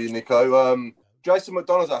coming in for you, Nico. Jason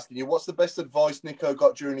McDonald's asking you, what's the best advice Nico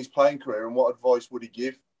got during his playing career, and what advice would he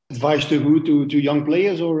give? Advice to who? To young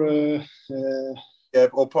players, or Yeah,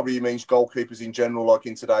 or probably he means goalkeepers in general, like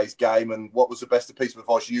in today's game. And what was the best piece of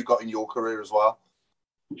advice you got in your career as well?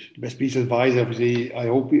 The best piece of advice, obviously, I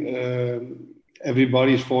hope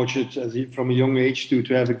everybody is fortunate from a young age to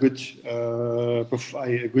have a good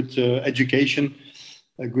education,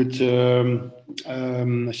 a good,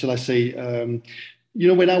 shall I say,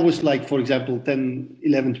 when I was like, for example, 10,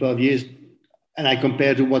 11, 12 years, and I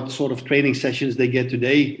compare to what sort of training sessions they get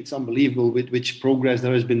today, it's unbelievable with which progress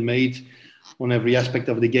there has been made on every aspect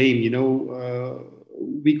of the game.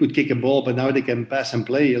 We could kick a ball, but now they can pass and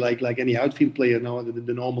play like any outfield player now,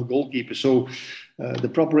 the normal goalkeeper. So the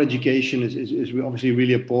proper education is obviously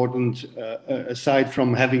really important. Aside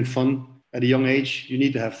from having fun at a young age, you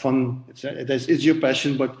need to have fun. It's your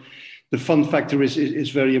passion, but the fun factor is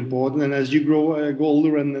very important. And as you go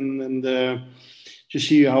older and just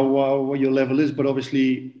see what your level is, but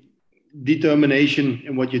obviously determination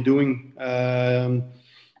in what you're doing.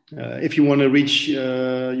 If you want to reach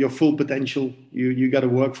your full potential, you got to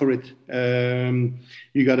work for it.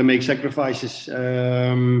 You got to make sacrifices.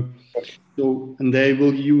 You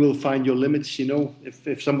will find your limits.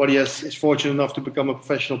 If somebody is fortunate enough to become a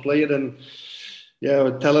professional player, then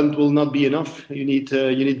talent will not be enough. You need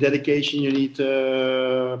dedication. You need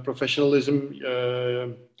professionalism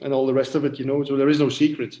and all the rest of it. So there is no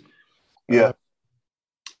secret. Yeah.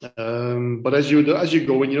 But as you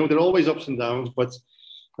go, and there are always ups and downs, but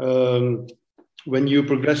when you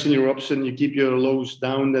progress in your ups and you keep your lows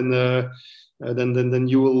down, then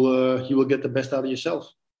you will get the best out of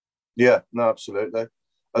yourself. Yeah, no, absolutely.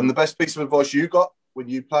 And the best piece of advice you got when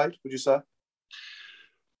you played, would you say?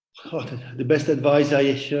 Oh, the best advice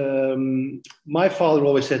my father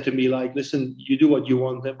always said to me, like, listen, you do what you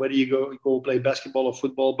want, whether you go play basketball or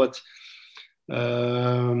football, but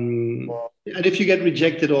and if you get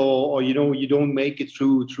rejected or you don't make it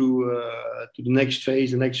through to the next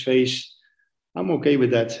phase, I'm okay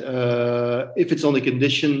with that. If it's on the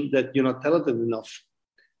condition that you're not talented enough.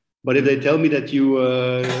 But if they tell me that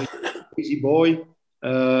you're a easy boy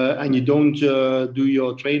and you don't do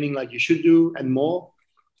your training like you should do and more,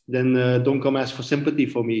 then don't come ask for sympathy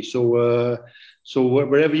for me. So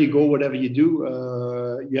wherever you go, whatever you do,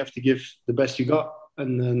 you have to give the best you got.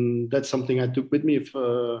 And that's something I took with me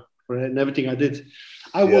for everything I did.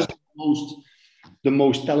 I was the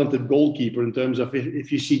most talented goalkeeper in terms of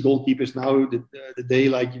if you see goalkeepers now, the day,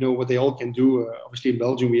 like, what they all can do. Obviously in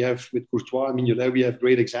Belgium, we have with Courtois, I mean, we have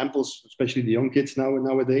great examples, especially the young kids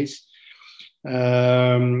nowadays.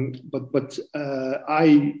 But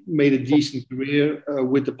I made a decent career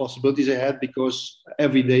with the possibilities I had, because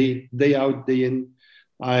every day out, day in,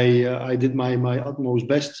 I did my utmost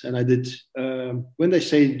best, and I did. When they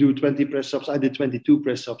say do 20 press ups, I did 22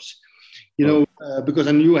 press ups. Because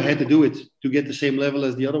I knew I had to do it to get the same level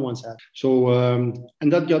as the other ones had. So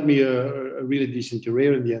and that got me a really decent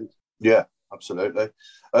career in the end. Yeah, absolutely.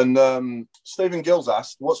 And Stephen Gills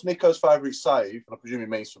asked, "What's Nico's favourite save?" And I presume he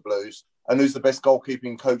means for Blues. And who's the best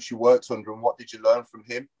goalkeeping coach you worked under, and what did you learn from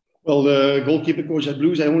him? Well, the goalkeeper coach at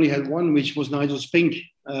Blues, I only had one, which was Nigel Spink.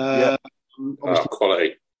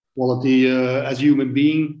 Quality as a human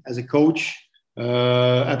being, as a coach,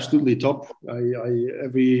 absolutely top.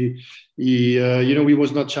 He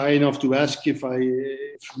was not shy enough to ask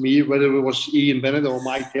whether it was Ian Bennett or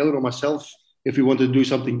Mike Taylor or myself, if we wanted to do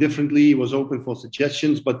something differently. He was open for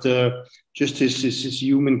suggestions, but just his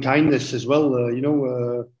human kindness as well.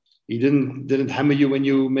 He didn't hammer you when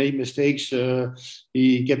you made mistakes.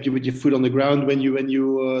 He kept you with your foot on the ground when you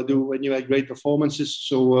had great performances.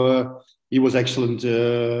 So he was excellent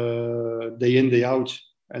day in, day out.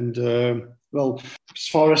 And as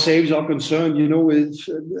far as saves are concerned,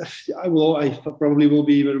 I probably will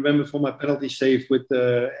be remembered for my penalty save with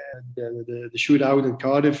the shootout in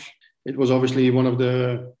Cardiff. It was obviously one of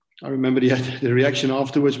the. I remember the reaction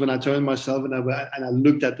afterwards when I turned myself and I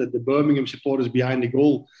looked at the Birmingham supporters behind the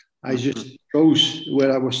goal. I just froze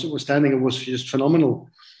where I was standing. It was just phenomenal.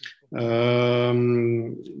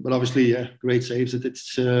 But obviously, great saves.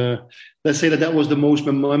 It's let's say that was the most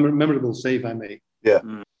memorable save I made. Yeah,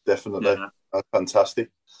 definitely. Yeah.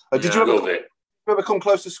 Fantastic. Did you ever come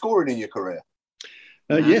close to scoring in your career?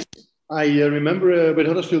 Yes, I remember with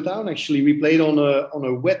Huddersfield Town. Actually, we played on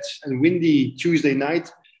a wet and windy Tuesday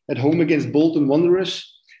night at home against Bolton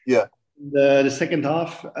Wanderers. Yeah. The second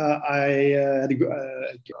half, I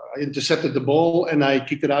intercepted the ball and I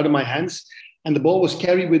kicked it out of my hands. And the ball was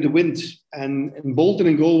carried with the wind. And Bolton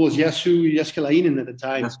in goal was Yasu Jeskelainen at the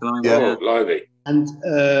time. And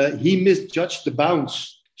he misjudged the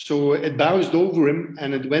bounce. So it bounced over him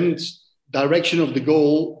and it went direction of the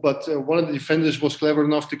goal, but one of the defenders was clever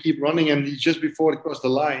enough to keep running, and just before it crossed the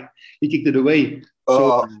line, he kicked it away.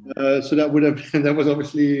 So that was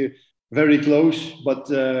obviously very close, but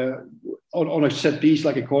on a set piece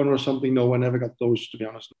like a corner or something, no one ever got close, to be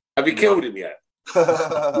honest. Have you killed him yet?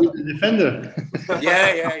 The defender.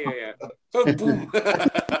 Yeah. Boom, boom.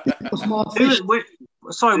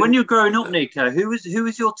 Sorry, when you were growing up, Nico, who was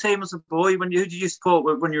your team as a boy? Who did you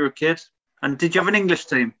support when you were a kid? And did you have an English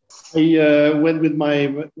team? I went with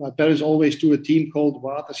my parents always to a team called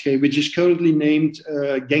Waterschei, which is currently named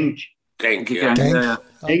Genk. Genk.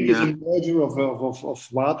 Genk is a merger of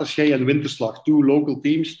Waterschei and Winterslag, two local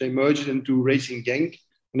teams. They merged into Racing Genk.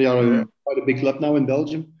 And they are quite a big club now in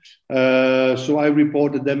Belgium. So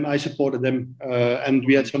I supported them. And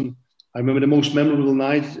we had some, I remember the most memorable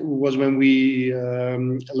night was when we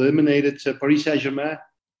eliminated Paris Saint-Germain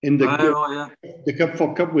in the the Cup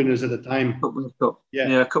for Cup winners at the time. Cup Winners' Cup.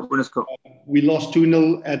 Yeah, Cup Winners' Cup. We lost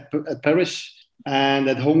 2-0 at Paris, and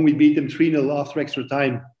at home we beat them 3-0 after extra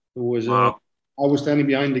time. It was I was standing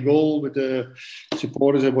behind the goal with the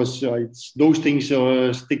supporters. It was those things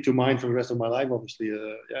stick to mind for the rest of my life, obviously.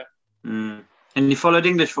 And you followed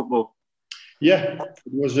English football? Yeah, it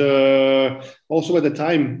was also at the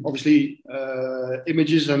time. Obviously,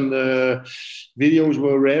 images and videos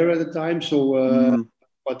were rare at the time. So,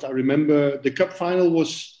 but I remember the cup final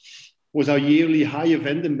was our yearly high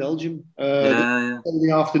event in Belgium.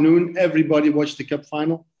 Saturday afternoon, everybody watched the cup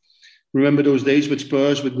final. Remember those days with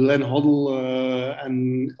Spurs, with Glenn Hoddle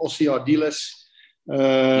and Ossie Ardiles.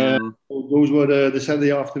 Those were the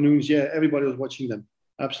Saturday afternoons. Yeah, everybody was watching them.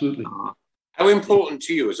 Absolutely. How important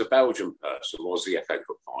to you as a Belgian person was the FA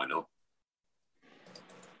Cup final?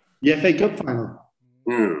 The FA Cup final?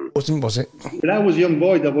 Was it? When I was a young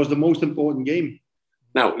boy, that was the most important game.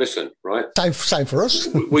 Now, listen, right? Same for us.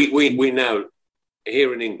 we now,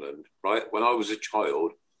 here in England, right, when I was a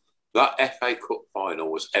child, that FA Cup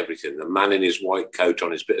final was everything. The man in his white coat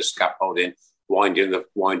on his bit of scaffolding, winding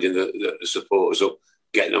the supporters up,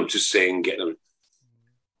 getting them to sing,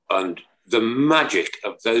 and the magic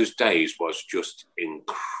of those days was just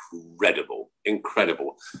incredible. And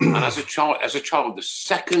as a child, the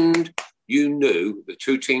second you knew the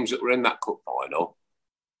two teams that were in that cup final,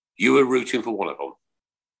 you were rooting for one of them.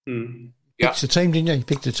 Picked a team, didn't you? You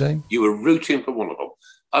picked a team. You were rooting for one of them.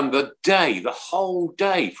 And the whole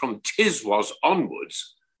day from Tiswas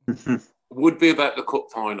onwards would be about the cup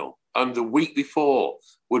final. And the week before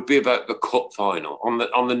would be about the cup final. On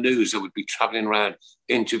the news, they would be travelling around,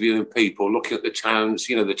 interviewing people, looking at the towns,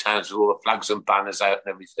 the towns with all the flags and banners out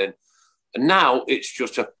and everything. And now it's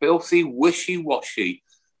just a filthy, wishy-washy,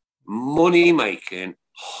 money-making,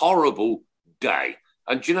 horrible day.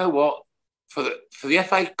 And do you know what? For the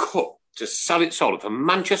FA Cup to sell its soul, for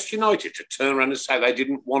Manchester United to turn around and say they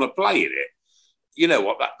didn't want to play in it, you know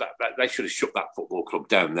what? That they should have shut that football club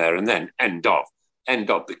down there and then end of,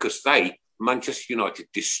 because Manchester United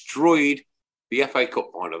destroyed the FA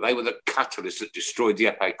Cup final. They were the catalyst that destroyed the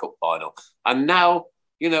FA Cup final. And now,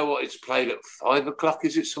 you know what? It's played at 5 o'clock.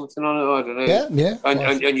 Is it something on it? I don't know. Yeah.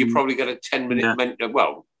 And you probably get a 10-minute mention.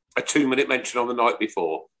 Well, a 2-minute mention on the night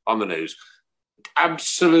before on the news.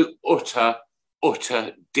 Absolute utter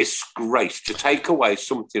disgrace to take away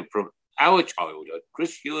something from our childhood,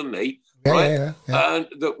 Chris, you and me, right? Yeah. And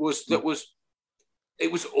that was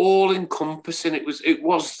it was all encompassing. It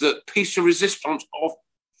was the piece of resistance of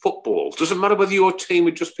football. Doesn't matter whether your team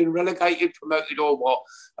had just been relegated, promoted, or what.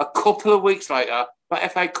 A couple of weeks later,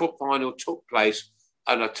 that FA Cup final took place,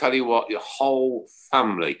 and I tell you what, your whole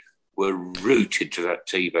family were rooted to that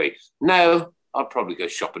TV. Now, I'd probably go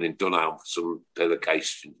shopping in Dunelm for some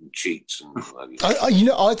pillowcases and sheets.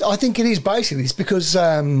 I think it is basically. It's because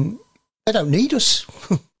they don't need us.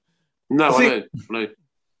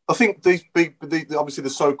 I think these big, obviously the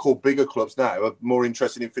so-called bigger clubs now are more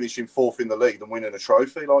interested in finishing fourth in the league than winning a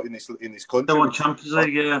trophy, like in this country. They want Champions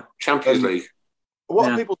League, yeah. Champions League.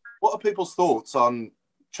 What are people's thoughts on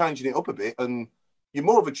changing it up a bit? And you're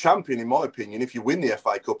more of a champion, in my opinion, if you win the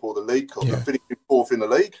FA Cup or the League Cup and finishing fourth in the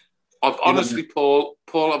league. I've honestly, Paul,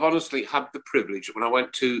 I've honestly had the privilege, when I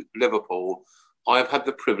went to Liverpool, I've had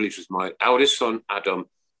the privilege with my eldest son, Adam.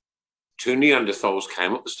 2 Neanderthals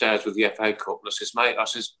came up the stairs with the FA Cup, and I says, mate,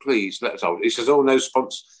 please, let us hold it. He says, oh, no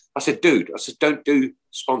sponsors. I said, dude, don't do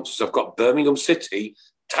sponsors. I've got Birmingham City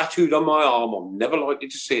tattooed on my arm. I'm never likely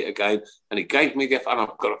to see it again. And he gave me and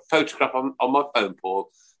I've got a photograph on my phone, Paul,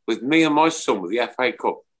 with me and my son with the FA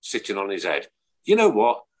Cup sitting on his head. You know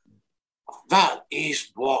what? That is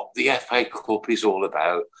what the FA Cup is all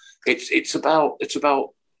about. It's about.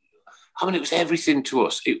 I mean, it was everything to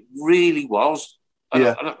us. It really was. And,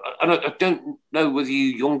 Yeah. I don't know whether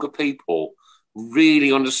you younger people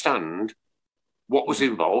really understand what was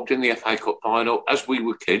involved in the FA Cup final as we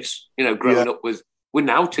were kids, growing up with, we're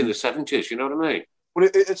now in the 70s, you know what I mean? Well,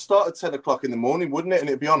 it started 10 o'clock in the morning, wouldn't it? And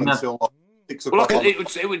it'd be on until 6 Well, o'clock. it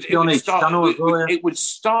would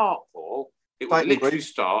start, Paul. It would literally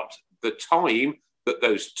start the time that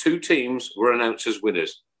those two teams were announced as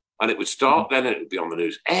winners. And it would start then, and it would be on the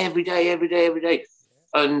news every day.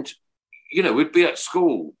 And, we'd be at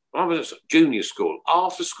school. I was at junior school.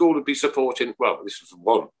 After school would be supporting, well, this was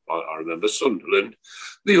one, I remember, Sunderland.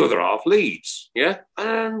 The other half, Leeds, yeah?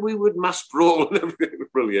 And we would mass brawl and everything. It was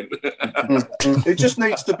brilliant. It just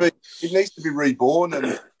needs to be reborn.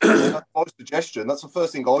 And that's my suggestion. That's the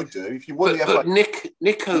first thing I'd do. If you won the FA...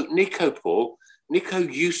 Nico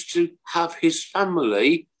used to have his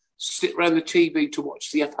family sit around the TV to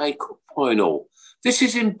watch the FA Cup final. This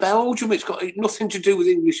is in Belgium. It's got nothing to do with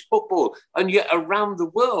English football. And yet around the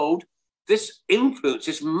world, this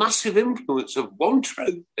massive influence of one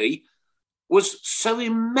trophy was so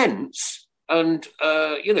immense. And,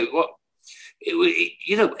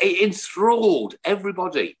 it enthralled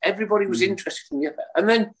everybody. Everybody was interested in the FA.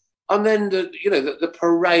 And then the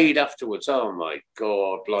parade afterwards. Oh, my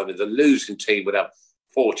God, blimey. The losing team would have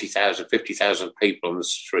 40,000, 50,000 people on the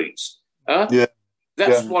streets. Huh? Yeah.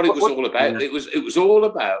 That's what it was all about. Yeah. It was all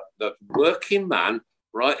about the working man,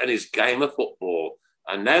 right, and his game of football.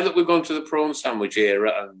 And now that we've gone to the prawn sandwich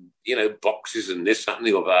era and, boxes and this, that and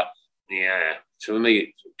the other, to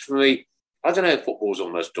me, I don't know if football's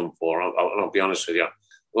almost done for. I'll be honest with you.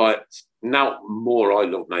 Like, now more I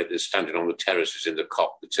love, mate, than standing on the terraces in the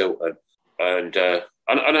Cock, the Tilton. And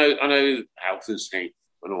I know health and safety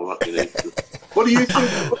and all that. What do you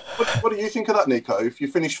think? What do you think of that, Nico? If you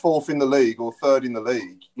finish fourth in the league or third in the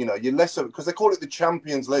league, you're less of, because they call it the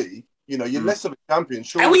Champions League. You're less of a champion.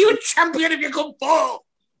 Surely. How are you a champion if you come fourth?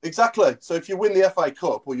 Exactly. So if you win the FA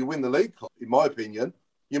Cup or you win the League Cup, in my opinion,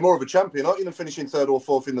 you're more of a champion, aren't you, than finishing third or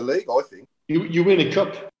fourth in the league? I think you win a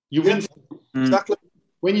cup. You win exactly.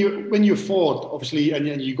 When you're fourth, obviously,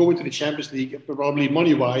 and you go into the Champions League, probably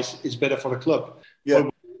money-wise, it's better for the club. Yeah.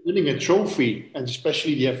 But winning a trophy, and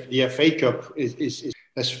especially the FA Cup, is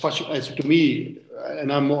as to me,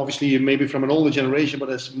 and I'm obviously maybe from an older generation, but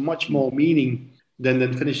there's much more meaning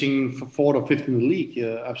than finishing fourth or fifth in the league.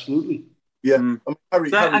 Absolutely. Yeah.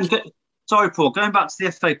 Sorry, Paul. Going back to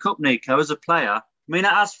the FA Cup, Nico, as a player, I mean,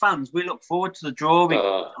 as fans, we look forward to the draw.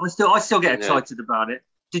 I still get excited about it.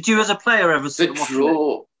 Did you, as a player, ever see the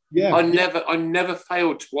draw? Yeah. I never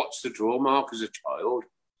failed to watch the draw, Mark, as a child.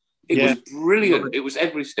 It was brilliant. It was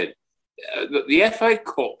everything. The FA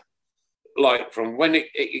Cup, like from when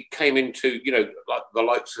it came into, like the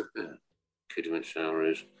likes of Kidderminster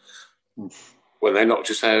Sounders, when they knocked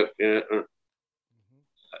us out.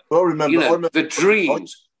 Well, remember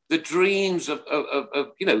the dreams of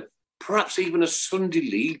perhaps even a Sunday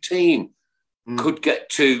League team could get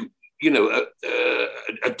to,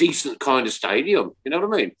 a decent kind of stadium. You know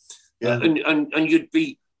what I mean? Yeah. And you'd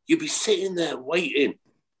be sitting there waiting.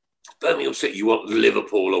 Birmingham City, you want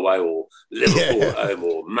Liverpool away or Liverpool at home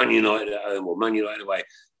or Man United at home or Man United away.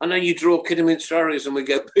 And then you draw Kidderminster Harriers and we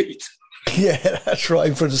get beat. Yeah, that's right,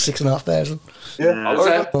 in front of 6,500. Yeah. I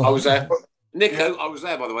was there. Nico, I was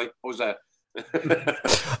there, by the way. I was there.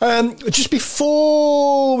 Just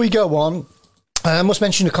before we go on, I must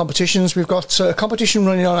mention the competitions. We've got a competition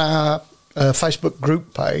running on our Facebook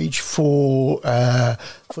group page for the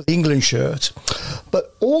England shirt,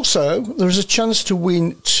 but also there is a chance to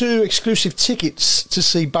win 2 exclusive tickets to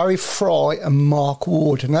see Barry Fry and Mark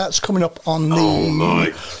Ward, and that's coming up on the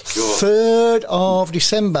 3rd of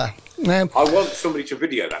December. Now, I want somebody to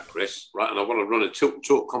video that, Chris, right? And I want to run a Tilton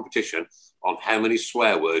Talk competition on how many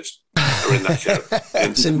swear words are in that show.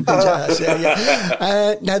 Simple as,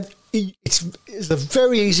 yeah. Now, it's a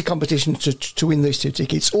very easy competition to win these 2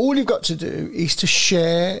 tickets. All you've got to do is to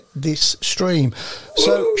share this stream.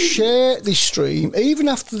 So share this stream. Even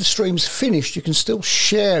after the stream's finished, you can still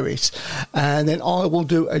share it. And then I will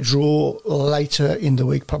do a draw later in the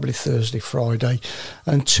week, probably Thursday, Friday.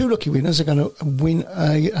 And 2 lucky winners are going to win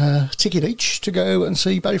a ticket each to go and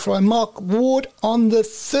see Barry Fry and Mark Ward on the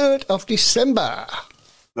 3rd of December.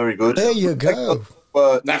 Very good. There you go.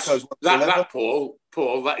 That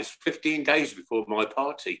Paul, that is 15 days before my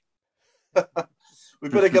party. We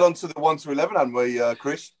better get on to the 1 to 11, haven't we,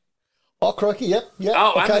 Chris? Oh, crikey, yeah.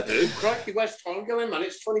 Oh, okay. Crikey, where's time going, man?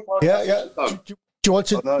 It's 25 Yeah. Do you want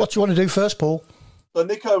to? What do you want to do first, Paul? So,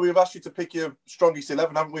 Nico, we've asked you to pick your strongest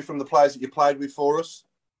 11, haven't we, from the players that you played with for us?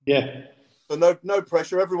 Yeah. So no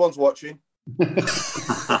pressure. Everyone's watching. and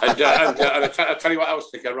I'll tell you what else,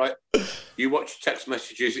 Nico, right? You watch text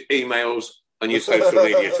messages, emails, on your social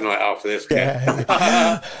media tonight after this game.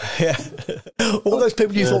 Yeah. All those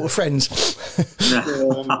people you thought were friends.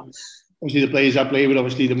 Obviously, the players I play with,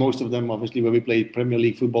 obviously, the most of them, obviously, when we played Premier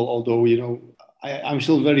League football, although, I'm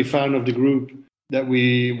still very fan of the group that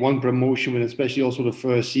we won promotion with, especially also the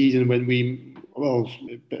first season when we,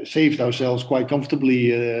 saved ourselves quite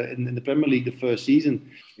comfortably in the Premier League the first season.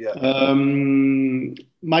 Yeah.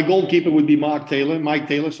 My goalkeeper would be Mike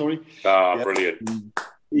Taylor, sorry. Brilliant.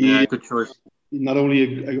 Good choice. Not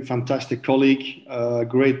only a fantastic colleague, a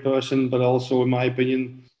great person, but also, in my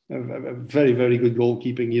opinion, a very, very good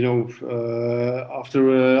goalkeeping.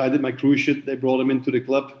 After I did my cruise ship, they brought him into the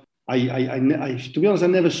club. I to be honest, I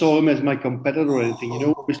never saw him as my competitor or anything.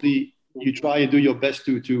 Obviously, you try and do your best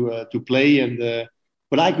to play,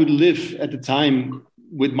 but I could live at the time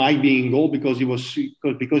with Mike being in goal because he was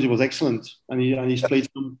excellent, and he's played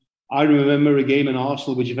some. I remember a game in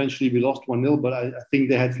Arsenal which eventually we lost 1-0, but I think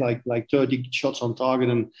they had like 30 shots on target,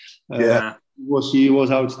 and he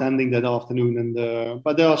was outstanding that afternoon. And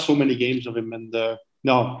but there are so many games of him, and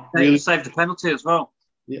really saved the penalty as well.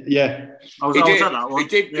 Yeah. I was at that one. He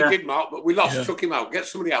did, Mark, but we lost. Took him out. Get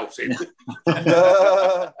somebody else in.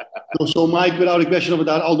 So Mike, without a question of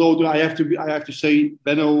that, although I have to say,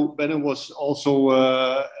 Benno was also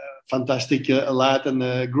a fantastic lad and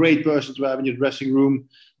a great person to have in your dressing room.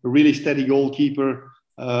 A really steady goalkeeper.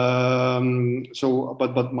 But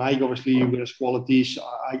Mike, obviously, with his qualities,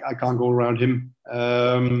 I can't go around him.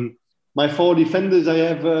 My 4 defenders, I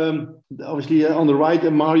have obviously on the right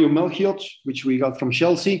Mario Melchiot, which we got from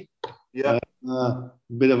Chelsea. Yeah.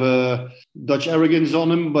 Bit of a Dutch arrogance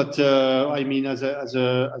on him, but as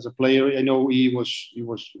a player, I know he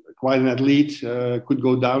was quite an athlete. Could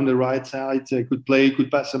go down the right side, could play,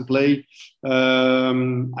 could pass and play.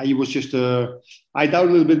 He was just I doubt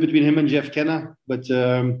a little bit between him and Jeff Kenna, but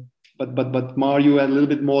Mario had a little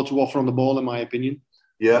bit more to offer on the ball, in my opinion.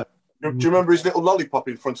 Yeah. Do you remember his little lollipop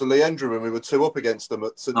in front of Leandro when we were 2 up against them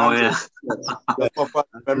at St Andrews? That's my favourite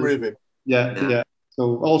memory of him. Yeah.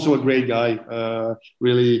 So also a great guy,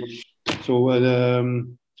 really. So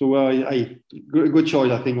good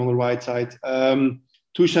choice, I think, on the right side.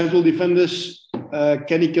 2 central defenders,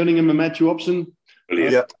 Kenny Cunningham and Matthew Upson.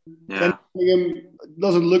 Yeah. Kenny Cunningham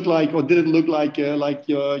didn't look like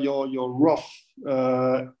your rough,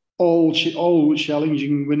 all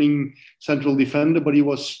challenging, winning central defender, but he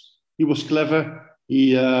was clever.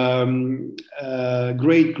 He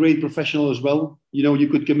great professional as well. You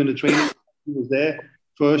could come in the training. He was there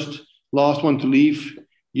first, last one to leave.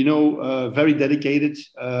 Very dedicated.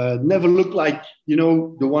 Never looked like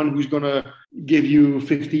the one who's gonna give you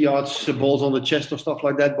 50 yards balls on the chest or stuff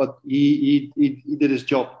like that. But he did his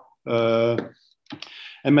job. And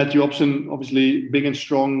Matthew Upson, obviously big and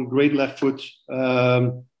strong, great left foot,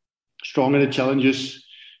 strong in the challenges.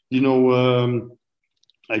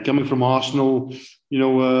 Coming from Arsenal,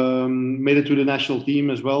 made it to the national team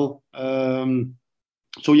as well.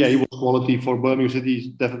 He was quality for Birmingham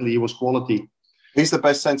City. Definitely, he was quality. He's the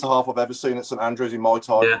best centre half I've ever seen at St Andrews in my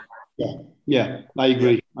time. Yeah, I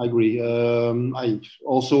agree. I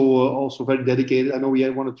also very dedicated. I know he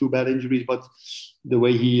had 1 or 2 bad injuries, but the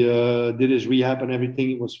way he did his rehab and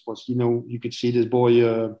everything was you could see this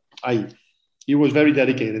boy. He was very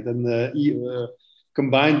dedicated, and he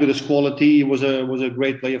combined with his quality, he was a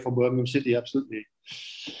great player for Birmingham City. Absolutely.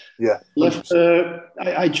 Yeah. Left,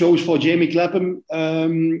 I chose for Jamie Clapham.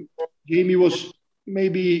 Jamie was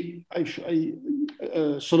maybe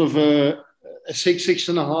sort of a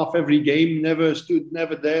 6.5 every game. Never stood,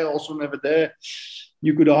 never there. Also never there.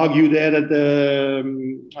 You could argue there that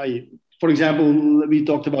for example, we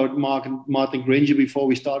talked about Martin Granger before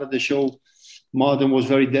we started the show. Martin was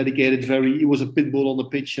very dedicated. He was a pit bull on the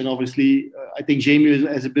pitch, and obviously, I think Jamie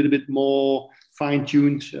is a bit more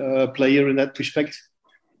fine-tuned player in that respect.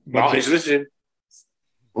 Martin's listening.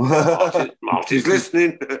 Martin's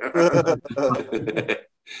listening.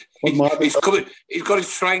 He's coming. He's got his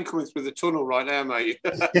train coming through the tunnel right now, mate.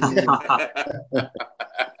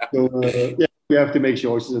 We have to make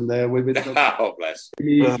choices in there. Oh, bless.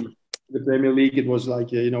 The Premier League, it was like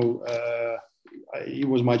he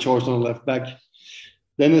was my choice on the left back.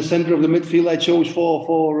 Then the centre of the midfield, I chose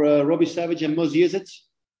for Robbie Savage and Muzzy Izzet.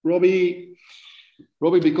 Robbie,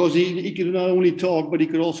 because he could not only talk, but he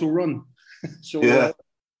could also run.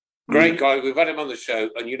 Great guy. We've had him on the show,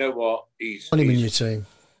 and you know what? He's him in your team.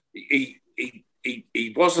 He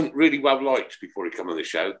wasn't really well liked before he came on the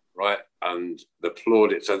show, right? And the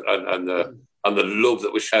plaudits and the love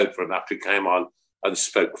that was showed for him after he came on and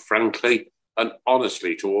spoke frankly and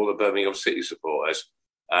honestly to all the Birmingham City supporters.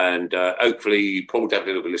 And hopefully Paul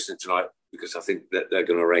Devlin will be listening tonight, because I think that they're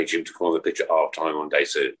going to arrange him to come on the pitch at half-time one day,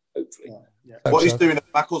 so hopefully. What he's doing at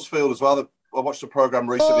Macclesfield as well. I watched a programme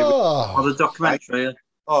recently. The documentary. Yeah.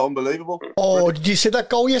 Oh, unbelievable. Oh, did you see that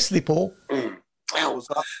goal yesterday, Paul? What was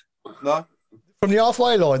that? No? From the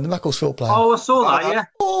halfway line, the Macclesfield player. Oh, I saw that, yeah.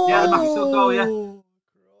 Yeah, the Macclesfield goal, yeah.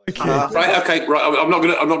 Right, okay, right. I'm not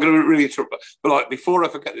gonna really interrupt, but like before I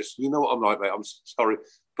forget this, you know what I'm like, mate. I'm sorry,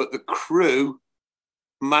 but the Crew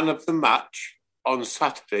man of the match on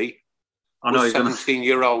Saturday was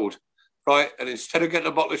 17-year-old, right? And instead of getting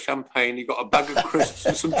a bottle of champagne, he got a bag of crisps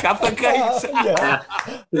and some Jaffa cakes. I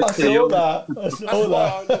saw that.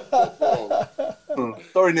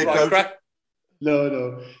 Sorry, Nico. Right,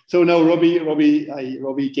 No. So no, Robbie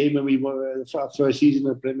came when we were first season in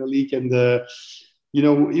the Premier League, and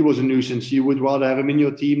he was a nuisance. You would rather have him in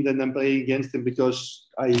your team than them playing against him, because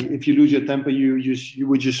if you lose your temper, you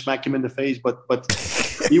would just smack him in the face. But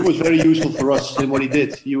he was very useful for us in what he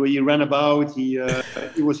did. He ran about. He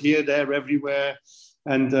was here, there, everywhere,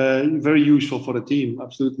 and very useful for the team.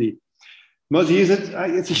 Absolutely. Muzzy,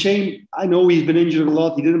 it's a shame. I know he's been injured a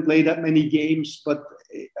lot. He didn't play that many games, but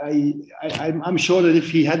I'm sure that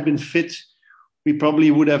if he had been fit, we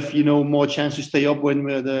probably would have, more chance to stay up when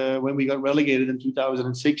we got relegated in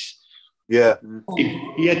 2006. Yeah,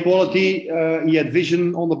 he had quality. He had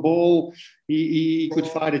vision on the ball. He could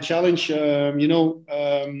fight a challenge. He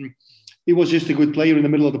was just a good player in the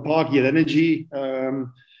middle of the park. He had energy.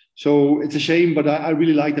 So it's a shame, but I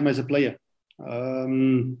really liked him as a player.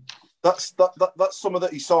 That's summer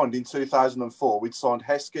that he signed in 2004. We'd signed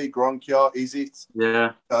Heskey, Gronkia, Is It?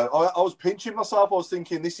 Yeah. I was pinching myself. I was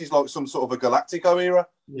thinking this is like some sort of a Galactico era.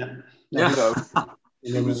 Yeah.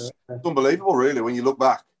 It was unbelievable, really, when you look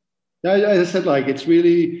back. Yeah, as I said, it's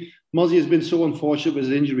really, Muzzy has been so unfortunate with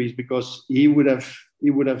his injuries, because he would have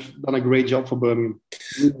done a great job for Birmingham.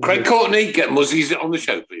 Craig Courtney, get Muzzy on the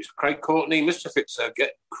show, please. Craig Courtney, Mr. Fitzer,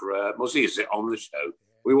 get Muzzy on the show.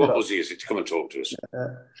 We want Muzzy to come and talk to us.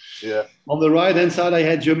 Yeah. On the right-hand side, I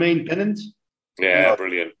had Jermaine Pennant. Yeah,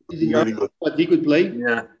 brilliant. Really good. But he could play.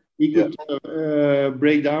 Yeah. He could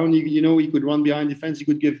break down. He could run behind defence. He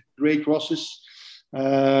could give great crosses. He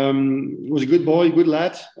was a good boy, good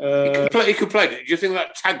lad. He could play. Do you think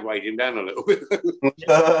that tag weighed him down a little bit?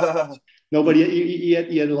 No, but he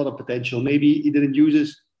had a lot of potential. Maybe he didn't use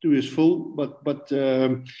it to his full, but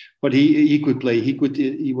he could play.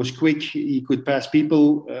 He was quick. He could pass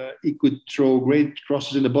people. He could throw great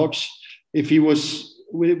crosses in the box. If he was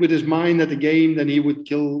with his mind at the game, then he would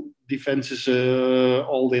kill defenses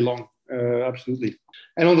all day long. Absolutely.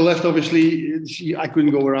 And on the left, obviously, I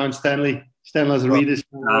couldn't go around Stanley Lazaridis.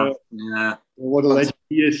 What a legend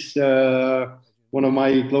he is. One of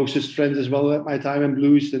my closest friends as well at my time in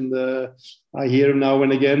Blues, and I hear him now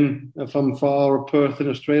and again from far Perth in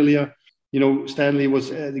Australia. Stanley was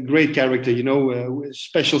a great character,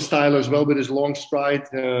 special style as well with his long stride.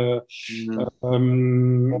 Great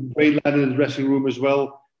lad in the dressing room as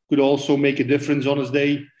well. Could also make a difference on his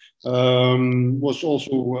day. Was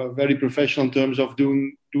also very professional in terms of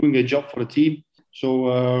doing a job for the team.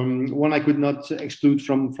 So one I could not exclude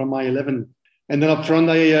from my 11. And then up front,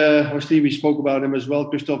 obviously we spoke about him as well.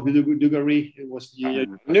 Christophe Dugarry. It was I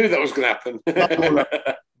knew that was going to happen.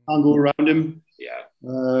 Can't go around him. Yeah.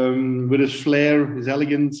 With his flair, his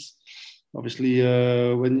elegance. Obviously,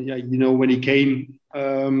 when he came,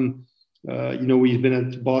 he's been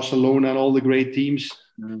at Barcelona and all the great teams.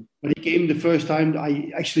 Mm. But he came the first time.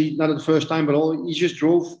 Not the first time, but he just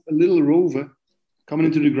drove a little Rover coming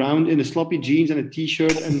into the ground in a sloppy jeans and a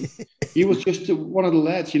t-shirt, and he was just one of the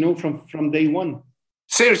lads, from day one.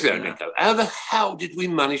 Seriously, Nico, how the hell did we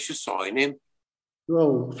manage to sign him?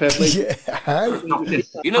 Well, fair play.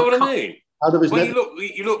 You know what I mean? When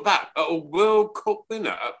you look back at a World Cup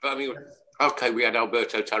winner. I mean, okay, we had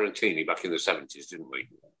Alberto Tarantini back in the 70s, didn't we?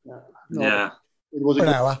 Yeah. It was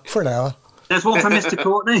for an hour. There's one from Mr.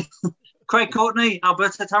 Courtney. Craig Courtney,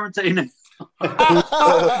 Alberto Tarantini.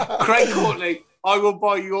 Craig Courtney, I will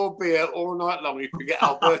buy your beer all night long if you get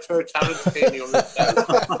Alberto Tarantini on the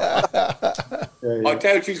show. I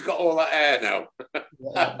doubt he's got all that air now.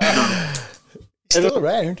 Still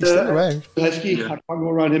around. Heskey, I can't go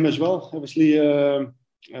around him as well. Obviously,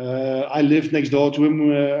 I lived next door to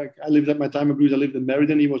him. I lived at my time of Blues. I lived in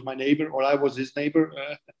Meriden. He was my neighbour, or I was his neighbour.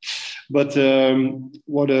 But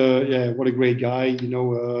what a great guy,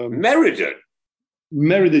 Meriden.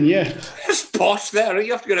 Meriden, yeah. It's posh there.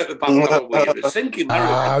 You have to get out the back where you're sinking.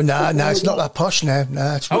 Oh, no, it's not that posh now.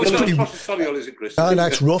 No, it's not as posh as Solihull, is it, Chris? No,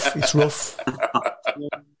 it's rough. It's rough.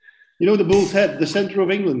 The Bulls Head, the centre of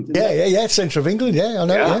England. Yeah, centre of England. Yeah, I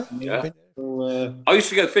know. Yeah. So, I used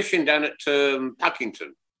to go fishing down at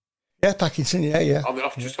Packington. Yeah, Parkinson, yeah. I mean,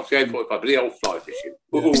 just off the A45, but the old fly fishing.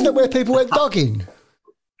 Isn't that where people went dogging?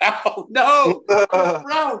 Oh, no! Chris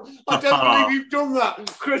Brown! I don't believe you've done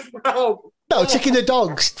that, Chris Brown! No, taking the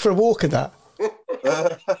dogs for a walk and that.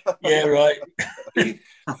 Yeah, right.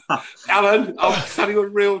 Alan, I'll tell you a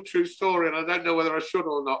real true story, and I don't know whether I should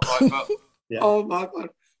or not, right? But oh my God,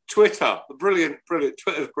 Twitter, brilliant.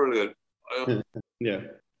 Twitter's brilliant. Yeah.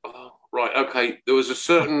 Oh, right, okay. There was a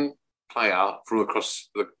certain player from across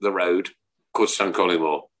the road called Stan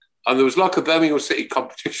Collymore, and there was like a Birmingham City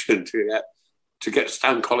competition to get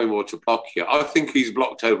Stan Collymore to block you. I think he's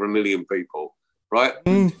blocked over 1 million people. Right?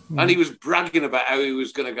 Mm-hmm. And he was bragging about how he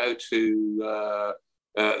was going to go to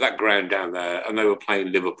that ground down there, and they were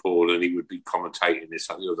playing Liverpool, and he would be commentating this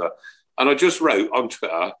and the other. And I just wrote on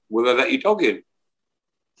Twitter, will they let you dog in?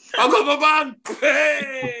 I got my man!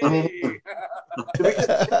 Hey!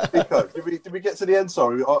 Nico, did we get to the end?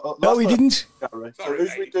 Sorry. No, we didn't. Gary. Sorry,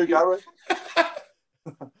 who's we do, Gary?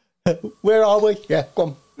 Where are we? Yeah, go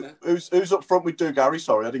on. Who's up front with Do Gary?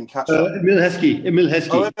 Sorry, I didn't catch that. Emil Heskey. Oh, Emil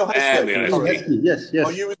Heskey. Yes. Oh,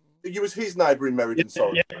 you was his neighbour in Meriden,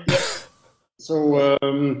 sorry. Yeah. So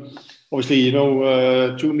obviously, you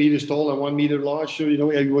know, 2 meters tall and 1 meter large. So you know,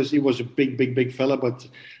 he was a big fella, but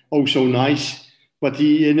so nice. But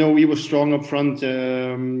he was strong up front.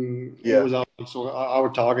 He was our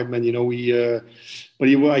target man. You know, he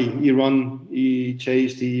run, he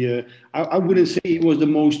chased. I wouldn't say he was the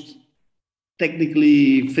most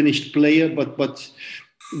technically finished player, but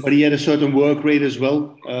he had a certain work rate as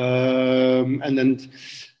well. And then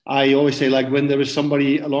I always say, like, when there is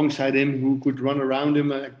somebody alongside him who could run around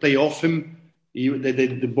him and play off him,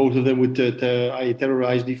 both of them would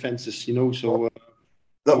terrorize defenses. You know, so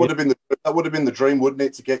that would have been the dream, wouldn't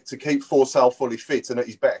it, to keep Forsell fully fit and at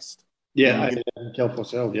his best. Yeah, Kel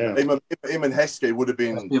Forsell. Yeah, him and Heskey would have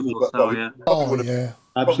been.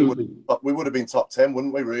 Absolutely. We would have been top 10,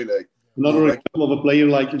 wouldn't we? Really. Another example of a player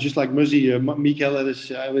like Muzzy, Mikel had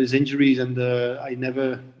his injuries, and I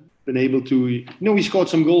never been able to. You know, he scored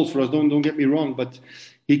some goals for us. Don't get me wrong, but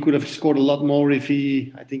he could have scored a lot more if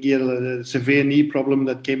I think he had a severe knee problem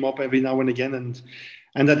that came up every now and again,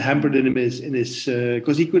 and that hampered him in his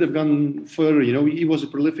because he could have gone further. You know, he was a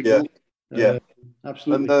prolific. Yeah,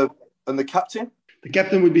 absolutely. And the captain. The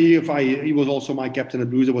captain would be he was also my captain at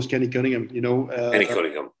Blues. It was Kenny Cunningham. You know, Kenny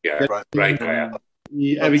Cunningham. Yeah, great player.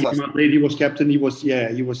 Every game I played, he was captain. He was.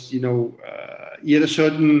 You know, he had a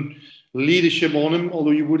certain leadership on him,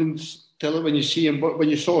 although you wouldn't tell it when you see him, but when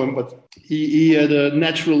you saw him. But he had a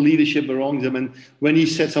natural leadership around him, and when he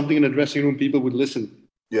said something in the dressing room, people would listen.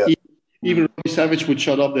 Yeah. Even Robbie Savage would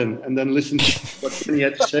shut up and then listen to what he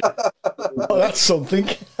had to say. Oh, that's something.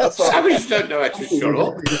 Savage don't know how to shut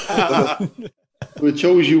up. So it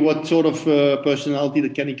shows you what sort of personality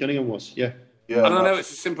that Kenny Cunningham was. Yeah. And I know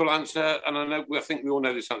it's a simple answer, and I think we all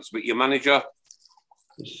know this answer, but your manager?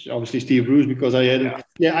 It's obviously Steve Bruce, because I had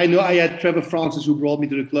I know I had Trevor Francis, who brought me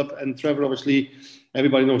to the club, and Trevor, obviously,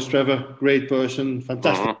 everybody knows Trevor, great person,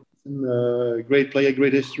 fantastic, great player,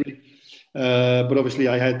 great history. But obviously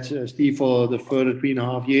I had Steve for the further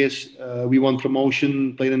 3.5 years. We won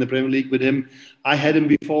promotion, played in the Premier League with him. I had him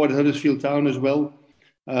before at Huddersfield Town as well.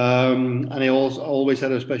 And I always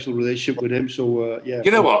had a special relationship with him. So, yeah.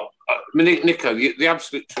 You know what? Nico, the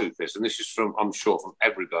absolute truth is, and this is I'm sure from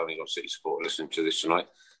every Birmingham City supporter listening to this tonight,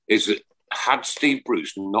 is that had Steve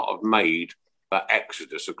Bruce not have made that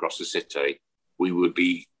exodus across the city, we would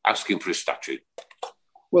be asking for a statue.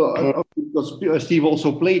 Well, because Steve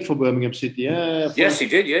also played for Birmingham City. Yes, he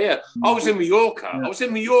did. Yeah. I was in Mallorca.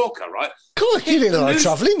 Right? God, you do like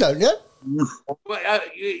travelling, don't you? Well,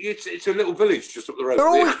 it's a little village just up the road.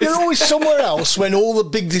 You're always somewhere else when all the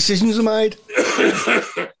big decisions are made.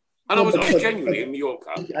 And I was genuinely in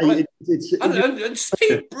Mallorca. And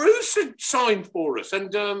Steve Bruce had signed for us. And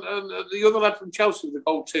the other lad from Chelsea with the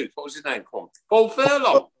gold tooth, what was his name? Paul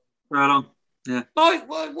Furlong. Yeah. Like,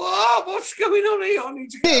 what's going on here? I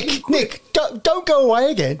need to Nick, don't go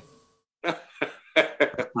away again.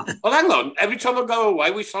 Well, hang on. Every time I go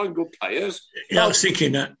away, we sign good players. Yeah, I was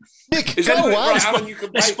thinking that. Nick, go away. Right, Alan,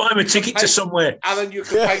 let's buy him a ticket to somewhere. Alan, you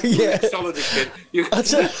can pay for solid again.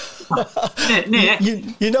 Nick,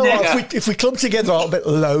 you know what? If we club together, I bet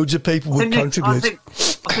loads of people would contribute. I think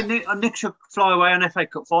Nick should fly away on FA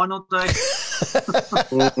Cup final day.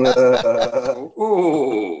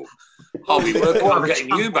 Ooh. I'll be working on getting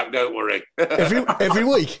you back, don't worry. Every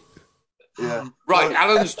week? Yeah. Right,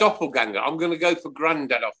 Alan's doppelganger. I'm going to go for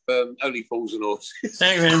Grandad off Only Fools and Horses.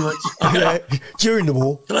 Thank you very much. Yeah, during the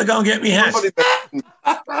war. Shall I go and get me hat?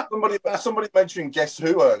 Somebody mentioned Guess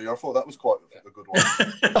Who earlier. I thought that was quite a good one.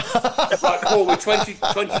 Right, Paul, we're 22.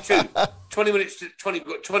 20 minutes to 20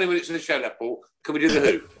 minutes of the show left, Paul. Can we do the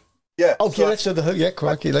Who? Yeah. Okay, let's do the Who. Yeah,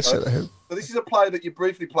 crikey, let's do the Who. So this is a player that you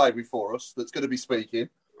briefly played with for us that's going to be speaking.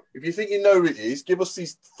 If you think you know who it is, give us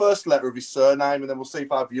his first letter of his surname, and then we'll see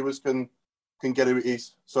if our viewers can get who it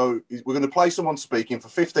is. So we're going to play someone speaking for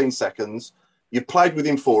 15 seconds. You've played with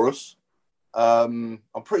him for us. I'm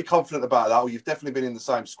pretty confident about that. Or you've definitely been in the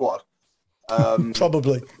same squad.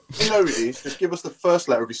 Probably. If you know who it is, just give us the first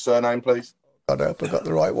letter of his surname, please. I hope I got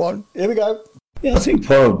the right one. Here we go. Yeah, I think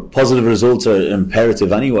positive results are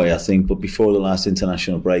imperative anyway, I think. But before the last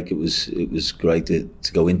international break, it was great to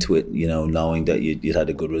go into it, knowing that you'd had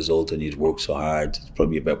a good result and you'd worked so hard. It's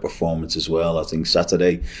probably about performance as well. I think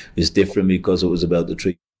Saturday is different because it was about the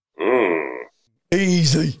treat.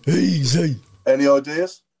 Easy. Any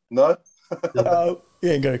ideas? No? No, you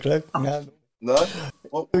ain't got a clue. No?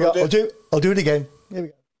 Well, I'll do it again. Here we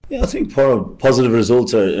go. Yeah, I think positive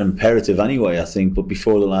results are imperative anyway, I think. But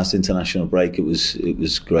before the last international break, it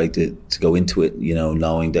was great to go into it,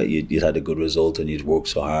 knowing that you'd had a good result and you'd worked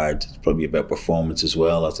so hard. It's probably about performance as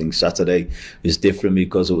well. I think Saturday is different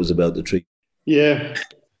because it was about the treat. Yeah.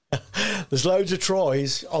 There's loads of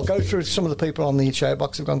tries. I'll go through some of the people on the chat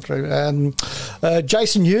box I've gone through.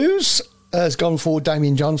 Jason Hughes has gone for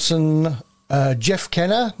Damien Johnson. Jeff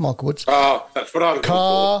Kenner, Michael Woods. Oh, that's what I was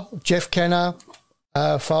Carr, Jeff Kenner.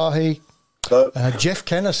 Fahy. Jeff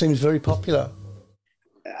Kenner seems very popular.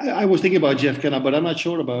 I was thinking about Jeff Kenner, but I'm not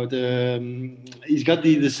sure about. He's got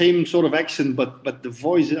the same sort of accent, but the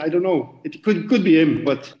voice, I don't know. It could be him,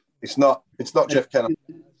 but it's not Jeff Kenner.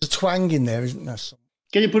 There's a twang in there, isn't there?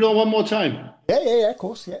 Can you put it on one more time? Yeah, of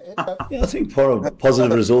course. Yeah, I think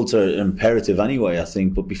positive results are imperative anyway, I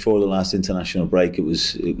think. But before the last international break, it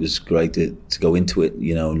was great to go into it,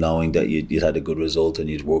 knowing that you'd had a good result and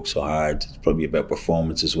you'd worked so hard. It's probably about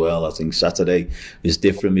performance as well. I think Saturday is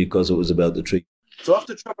different because it was about the treat. So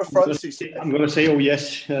after Trevor Francis... I'm going to say, oh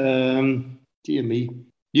yes. Dear me.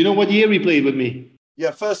 You know what year he played with me?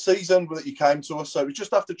 Yeah, first season that he came to us. So it was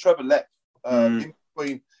just after Trevor left.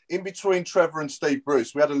 In between Trevor and Steve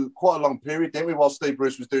Bruce, we had quite a long period, didn't we, while Steve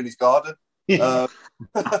Bruce was doing his garden. And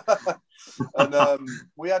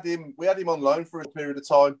we had him on loan for a period of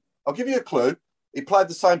time. I'll give you a clue. He played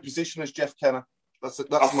the same position as Jeff Kenner. I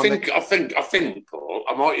think, Paul,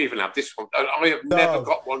 I might even have this one. I have never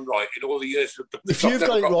got one right in all the years. If you've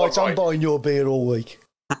got it right, I'm buying your beer all week.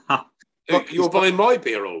 You're buying my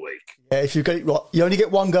beer all week? Yeah, if you get it right. You only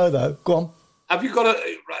get one go, though. Go on. Have you got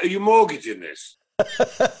are you mortgaging this?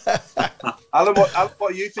 Alan, what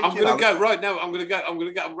are you thinking? I'm going to go right now. I'm going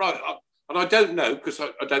to go right. And I don't know because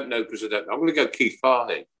I don't know. I'm going to go Keith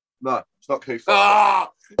Farley. No, it's not Keith Farley.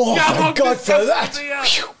 Thank God for that.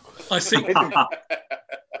 I think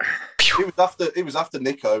he was after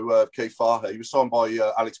Nico, Keith Farley. He was signed by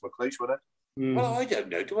Alex McLeish, wasn't it? Well, I don't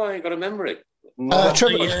know. I ain't got a memory. I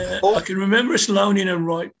can remember us loaning a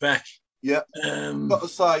right back. Yeah. Got to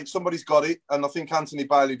say, somebody's got it, and I think Anthony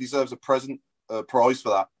Bailey deserves a prize for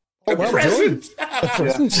that. A present? A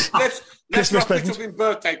present. Let's wrap it up in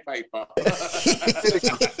birthday paper.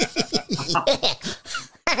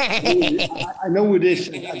 I know who it is.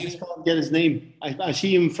 I just can't get his name. I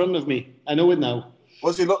see him in front of me. I know it now.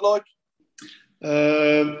 What does he look like?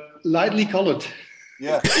 Lightly coloured.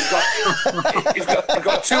 Yeah. He's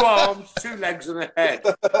got 2 arms, 2 legs and a head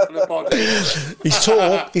and a body. He's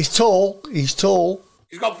tall. He's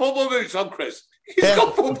got football boots on, Chris. He's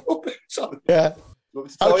got football boots on. Yeah.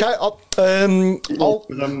 Okay.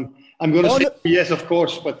 I'm going to say yes, of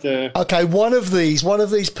course, but okay. One of these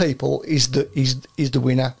people is the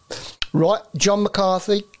winner, right? John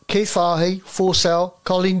McCarthy, Keith Farley, Forsell,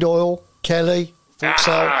 Colin Doyle, Kelly,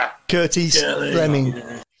 Forsell, Curtis Fleming.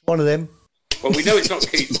 Yeah. One of them. Well, we know it's not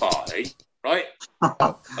Keith Farley, right?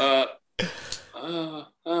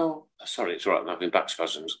 Sorry, it's all right. I'm having back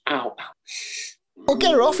spasms. Ow. Oh,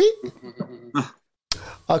 get her off it.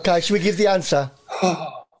 Okay, should we give the answer?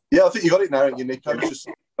 Yeah, I think you got it now, haven't you, Nico? Just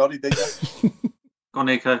nodded, did you? Go on,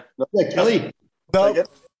 Nico. Yeah, Kelly. No.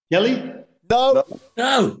 Kelly? No.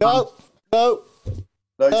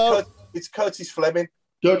 It's Curtis Fleming.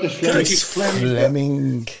 Curtis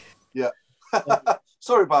Fleming. Yeah.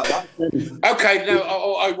 Sorry about that. Okay, no,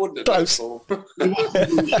 I wouldn't have. Close.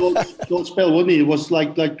 Short spell, wasn't he? It was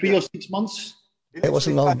like 3 or 6 months. It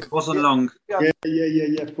wasn't long. It wasn't long.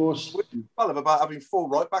 Yeah, of course. Well, about having 4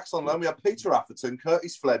 right backs on loan. We had Peter Atherton,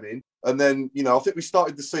 Curtis Fleming, and then, I think we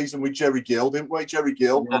started the season with Jerry Gill, didn't we? Jerry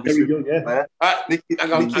Gill, obviously. Jerry Gill, yeah.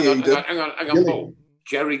 Hang on, Paul.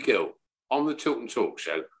 Jerry Gill on the Tilton Talk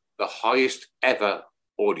Show, the highest ever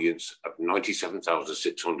audience of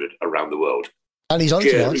 97,600 around the world. And he's on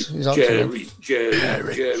tonight. He's on Jerry.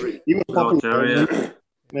 He was popular.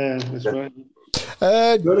 Yeah, that's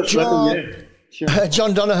right.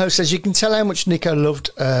 John Donahoe says, you can tell how much Nico loved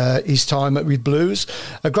his time with Blues.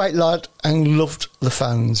 A great lad and loved the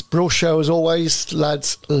fans. Brawl show as always,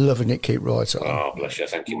 lads. Loving it. Keep right on. Oh, bless you.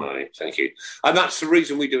 Thank you, mate. Thank you. And that's the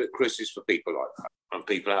reason we do it, Chris, is for people like that. And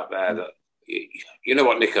people out there that, you know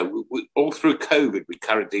what, Nico, we, all through COVID, we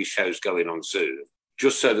carried these shows going on Zoom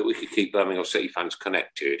just so that we could keep Birmingham City fans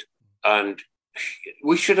connected. And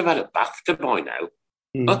we should have had a BAFTA by now.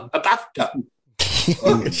 Huh? A BAFTA.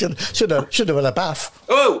 should have had a bath.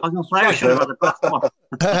 Oh, I was going to say I should have had a bath.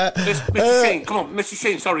 Mr. Sheen, come on, Mr.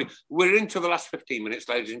 Sheen, sorry. We're into the last 15 minutes,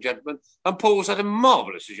 ladies and gentlemen. And Paul's had a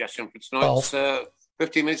marvellous suggestion for tonight's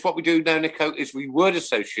 15 minutes. What we do now, Nico, is we word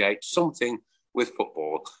associate something with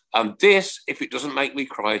football. And this, if it doesn't make me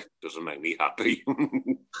cry, doesn't make me happy.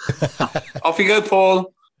 Off you go,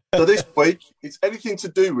 Paul. So this week, it's anything to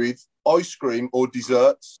do with ice cream or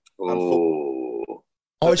desserts.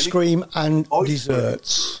 Ice cream and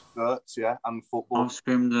desserts. Desserts, yeah, and football. Ice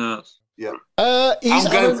cream, desserts. Yeah.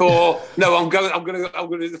 I'm going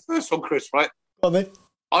to do the first one, Chris, right? Go on then.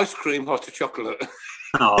 Ice cream, hot chocolate.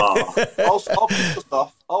 Oh.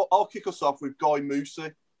 I'll kick us off with Guy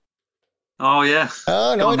Moosey. Oh, yeah.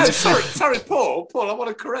 Oh, no, sorry, Paul. Paul, I want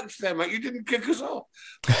to correct you there, mate. You didn't kick us off.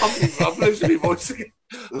 I'm losing my voice again.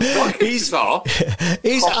 Is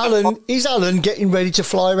Alan getting ready to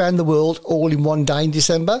fly around the world all in one day in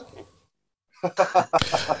December? You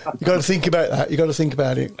got to think about that. You got to think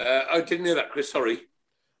about it. I didn't hear that, Chris. Sorry.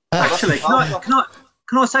 Actually, can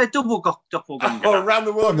I say a doppelganger? Around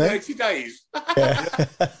the world in 80 days. Yeah.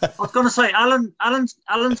 I was going to say Alan's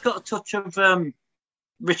got a touch of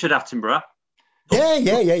Richard Attenborough.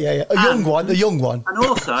 Yeah. A young one.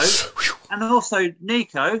 And also,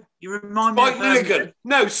 Nico, you remind me of... Spike Milligan.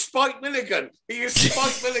 No, Spike Milligan. He is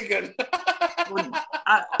Spike Milligan.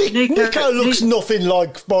 Nico looks nothing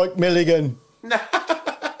like Spike Milligan. No.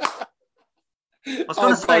 I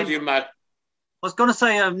was going to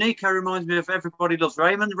say, Nico reminds me of Everybody Loves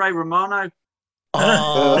Raymond, Ray Romano.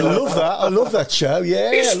 Oh, I love that show.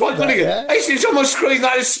 Yeah, it's Spike Milligan. Yeah. It's on my screen.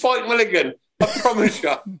 That is Spike Milligan. I promise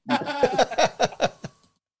you.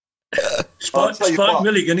 Spike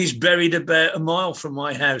Milligan is buried about a mile from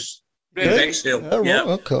my house. Really? Bexhill. Oh, right. Yeah.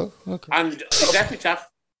 Okay. And his epitaph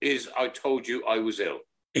is, I told you I was ill.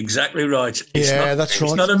 Exactly right. That's right.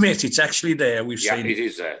 It's not a myth. It's actually there. We've seen it. It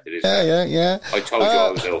is there. Yeah. I told you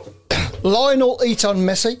I was ill. Lionel Eaton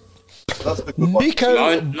Messi. That's a good one.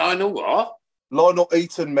 Nico. Lionel what? Lionel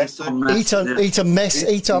Eaton Messi. Eaton Mess.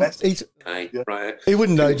 Okay, right. He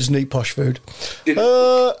wouldn't know. He doesn't eat posh food. Nico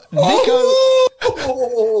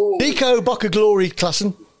Boca Glory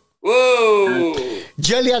Klassen. Whoa!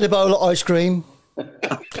 Jelly Adibola ice cream.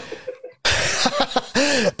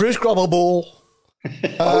 Bruce Grobble Ball.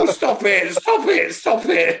 Stop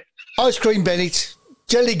it. Ice cream Bennett.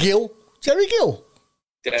 Jelly Gill. Jelly Gill.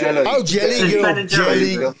 Jelly. Oh, Jelly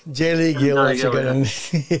Gill. Jelly Gill. That's a good one.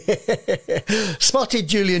 Spotted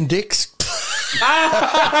Julian Dix. Who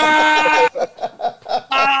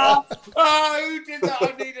did that? I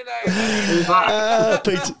need to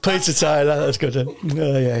know. Peter Taylor. That's good.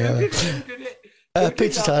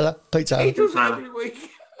 Peter Taylor. He does every week.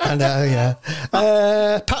 I know, yeah.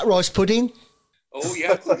 Pat Rice Pudding. Oh,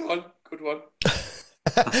 yeah, good one.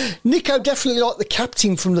 Nico, definitely like the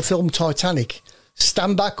captain from the film Titanic.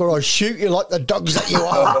 Stand back or I'll shoot you like the dogs that you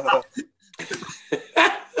are.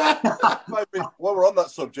 Maybe, while we're on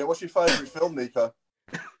that subject, what's your favourite film, Nico?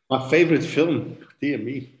 My favourite film? Dear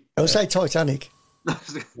me. I'll say Titanic.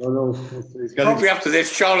 No. Probably after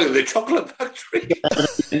this, Charlie and the Chocolate Factory.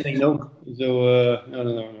 No. So,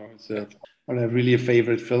 no. It's not really a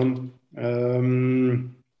favourite film.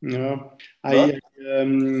 No. Right,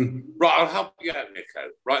 I'll help you out, Nico.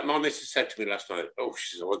 Right, my missus said to me last night, I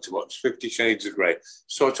want to watch 50 Shades of Grey.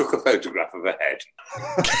 So I took a photograph of her head.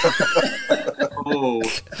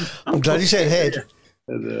 I'm glad you said head.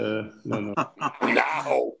 No.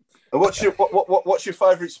 No. What's your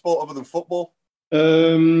favourite sport other than football? Well,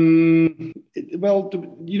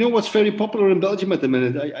 you know what's very popular in Belgium at the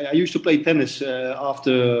minute? I used to play tennis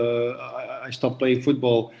after I stopped playing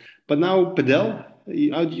football. But now padel.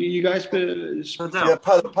 How do you guys? Yeah,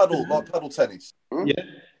 paddle tennis.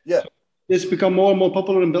 Yeah, It's become more and more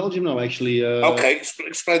popular in Belgium now, actually. Okay,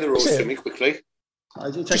 explain the rules to me quickly.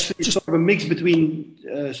 It's actually sort of a mix between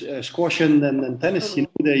squash and tennis. You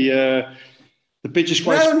know, the pitch is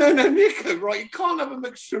quite... No, Nico, right, you can't have a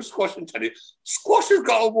mixture of squash and tennis. Squash has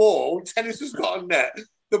got a wall, tennis has got a net.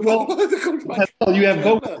 Well, you have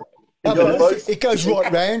both. It goes right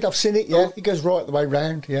round. I've seen it, yeah. It goes right the way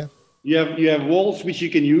round, yeah. You have walls which you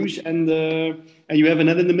can use, and you have a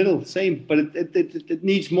net in the middle. Same, but it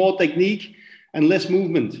needs more technique and less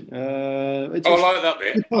movement. I like that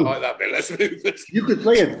bit. I like that bit. Less movement. You could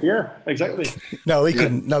play it, yeah, exactly. No, he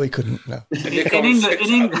couldn't. No, he couldn't. No. Nico,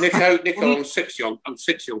 I'm 60 on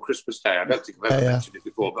Christmas Day. I don't think I've ever mentioned it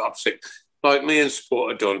before, but I'm 60. Like me and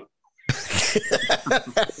Sport are done.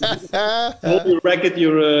 Hold your racket.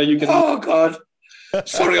 You can. Oh God.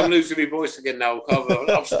 Sorry, I'm losing my voice again now.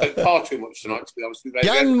 I've spent far too much tonight, to be honest with you.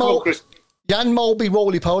 Jan Mulby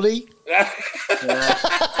Roly Poly.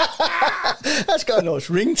 That's got a nice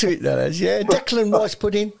ring to it, that is, yeah. Declan Rice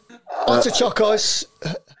pudding. Arthur Choc Ice.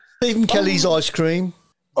 Stephen Kelly's ice cream.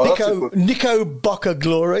 Nico Bucker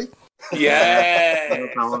Glory. Yeah,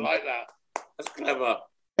 I like that. That's clever.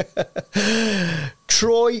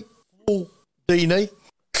 Troy Dini.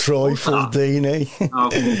 Troy Fuldini.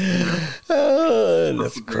 Oh,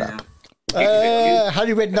 that's crap.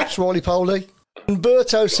 Harry Redknapp's Roly Poly.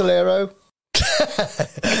 Umberto Solero.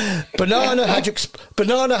 Banana Haddock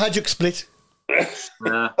Split.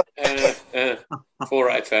 4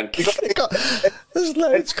 out of 10. There's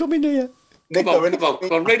loads coming here. Nico,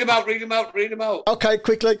 come on, read them out. Okay,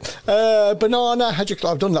 quickly. Banana Haddock.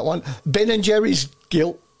 I've done that one. Ben and Jerry's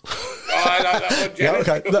Guilt. I like that one, Jerry.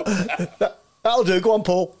 Yeah, okay. That'll do. Go on,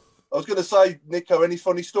 Paul. I was going to say, Nico, any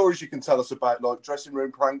funny stories you can tell us about, like dressing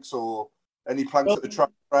room pranks or any pranks at the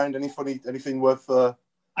track ground? Anything worth?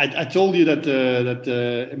 I told you that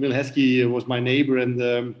Emil Heskey was my neighbor,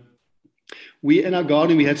 and we in our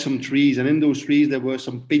garden we had some trees, and in those trees there were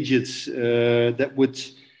some pigeons that would,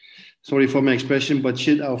 sorry for my expression, but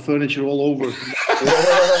shit our furniture all over.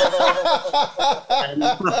 And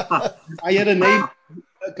I had a neighbor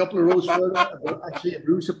a couple of rows further, actually a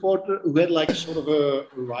Blue supporter who had like sort of a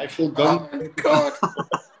rifle gun. Oh God!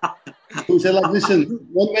 Who said like, listen,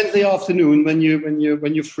 one Wednesday afternoon when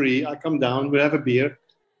you're free, I come down, we'll have a beer,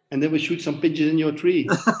 and then we shoot some pigeons in your tree.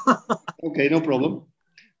 Okay, no problem.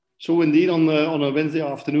 So indeed, on a Wednesday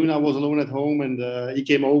afternoon, I was alone at home, and he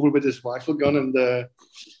came over with his rifle gun, and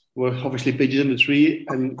were obviously pigeons in the tree,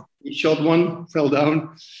 and he shot one, fell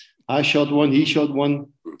down. I shot one, he shot one.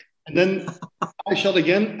 And then I shot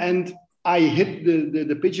again, and I hit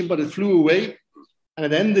the pigeon, but it flew away, and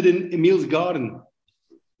it ended in Emil's garden.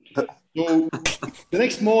 So the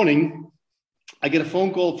next morning, I get a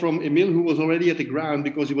phone call from Emil, who was already at the ground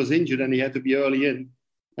because he was injured and he had to be early in.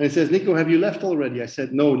 And he says, Nico, have you left already? I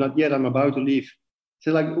said, no, not yet. I'm about to leave. He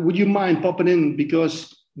said, like, would you mind popping in?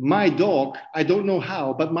 Because my dog, I don't know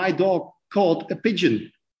how, but my dog caught a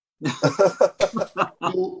pigeon.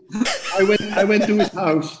 So I went to his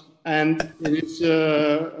house. And it's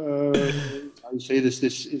I say this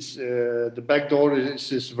is the back door is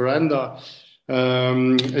this veranda,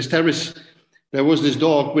 his terrace. There was this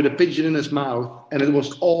dog with a pigeon in his mouth, and it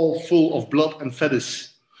was all full of blood and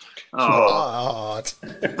feathers. Oh,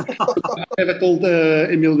 I never told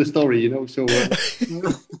Emil the story, you know. So,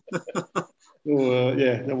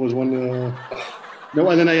 yeah, that was one. No,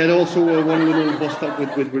 and then I had also one little bust up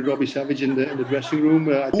with Robbie Savage in the dressing room.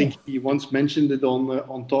 I think he once mentioned it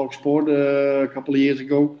on Talk Sport a couple of years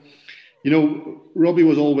ago. You know, Robbie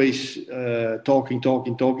was always talking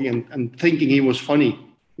and thinking he was funny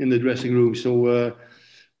in the dressing room. So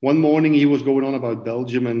one morning he was going on about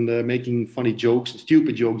Belgium and making funny jokes,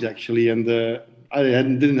 stupid jokes actually. And I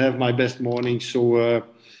didn't have my best morning, so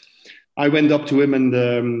I went up to him and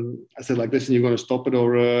I said, like, listen, you're going to stop it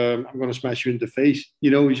or I'm going to smash you in the face.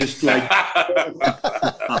 You know, he's just like...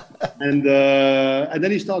 and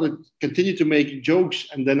then he continued to make jokes.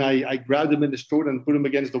 And then I grabbed him in the throat and put him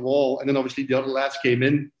against the wall. And then obviously the other lads came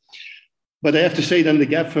in. But I have to say then the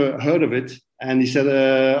gaffer heard of it. And he said,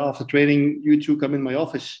 after training, you two come in my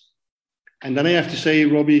office. And then I have to say,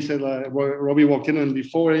 Robbie walked in, and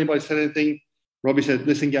before anybody said anything, Robbie said,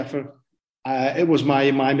 listen, gaffer, it was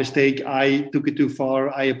my mistake. I took it too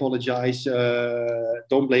far. I apologize.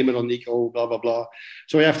 Don't blame it on Nico, blah, blah, blah.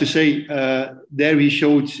 So I have to say, there he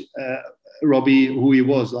showed Robbie who he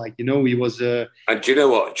was. Like, you know, he was... And do you know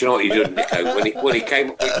what he did, Nico? When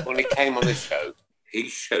he came on this show, he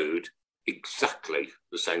showed exactly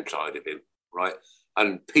the same side of him, right?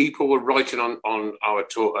 And people were writing on our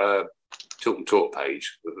Tilton Talk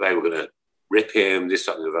page that they were going to rip him, this,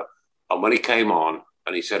 that, and the other. And when he came on,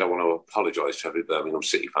 and he said, I want to apologise to every Birmingham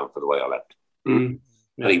City fan for the way I left. Mm.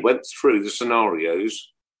 Yeah. And he went through the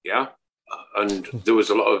scenarios, and there was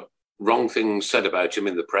a lot of wrong things said about him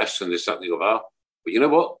in the press and this, that, and the other. But you know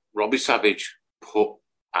what? Robbie Savage put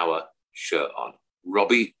our shirt on.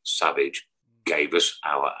 Robbie Savage gave us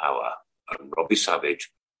our hour. And Robbie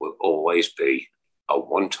Savage will always be a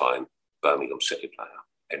one-time Birmingham City player.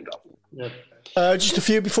 End of. Yeah. Just a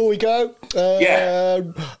few before we go.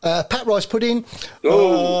 Pat Rice Pudding.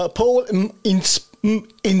 Paul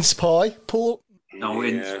Inspie. Paul. No,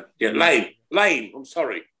 Lane. I'm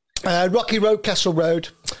sorry. Rocky Road, Castle Road.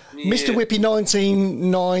 Yeah. Mr. Whippy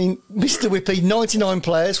 99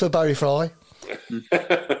 players for Barry Fry.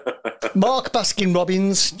 Mark Baskin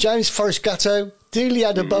Robbins, James Forrest Gatto, Dealey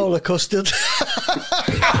had a bowl of custard.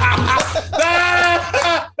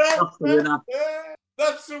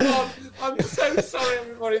 That's the one. I'm so sorry,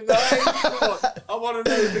 everybody. I want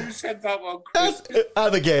to know who said that one, Chris.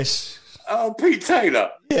 Have a guess. Oh, Pete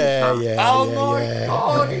Taylor. Yeah. Oh, my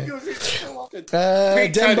God. He does it so often.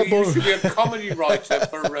 Pete Taylor used to be a comedy writer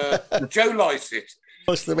for Joe Lycett.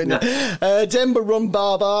 Must have been. Denver Rum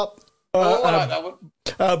Barber. I like that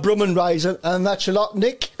one. Brum and Raisin. And that's a lot.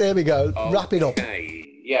 Nick, there we go. Wrap it up.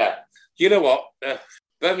 Yeah. You know what?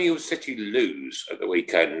 Birmingham City lose at the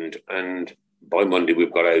weekend, and by Monday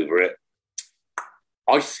we've got over it.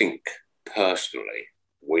 I think, personally,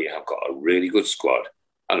 we have got a really good squad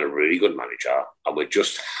and a really good manager, and we're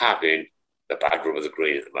just having the bad rub of the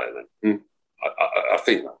green at the moment. I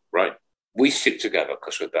think that, right? We stick together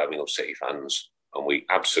because we're Birmingham City fans, and we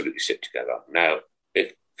absolutely stick together. Now,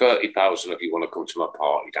 if 30,000 of you want to come to my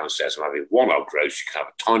party downstairs and having one old roast, you can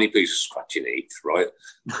have a tiny piece of scratching eat, right?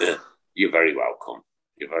 You're very welcome.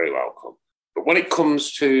 You're very welcome. But when it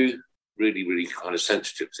comes to really, really kind of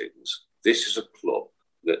sensitive things, this is a club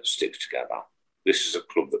that sticks together. This is a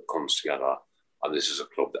club that comes together. And this is a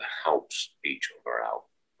club that helps each other out,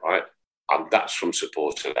 right? And that's from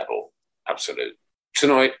supporter level. Absolutely.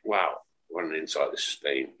 Tonight, wow, what an insight this has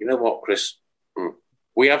been. You know what, Chris?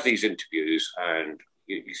 We have these interviews and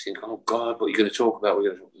you think, oh, God, what are you going to talk about?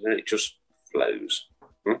 And it just flows.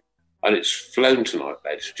 And it's flown tonight,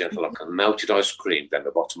 ladies and gentlemen, like a melted ice cream down the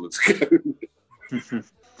bottom of the cone.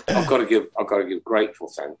 I've got to give grateful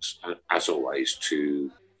thanks, as always, to,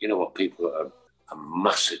 you know what, people that are a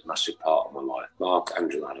massive, massive part of my life. Mark,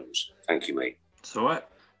 Andrew Adams. Thank you, mate. It's all right.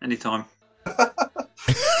 Anytime.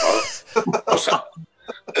 I'll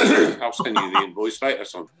send you the invoice later,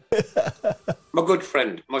 son. My good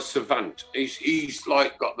friend, my savant, he's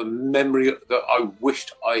like got the memory that I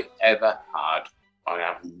wished I ever had. I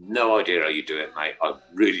have no idea how you do it, mate. I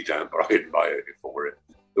really don't, but I admire you for it.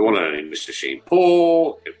 The one and only Mr. Sheen.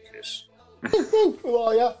 Paul Hipkiss. Who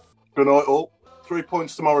are you? Good night, all. 3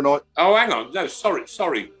 points tomorrow night. Oh, hang on. No, sorry,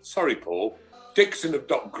 Paul. Dixon of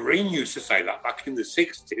Dock Green used to say that back in the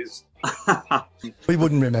 60s. We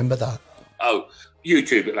wouldn't remember that. Oh,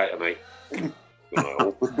 YouTube it later, mate. Good night,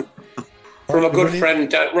 all. From a good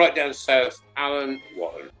friend right down south, Alan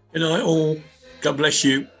Watton. Good night, all. God bless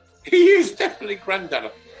you. He is definitely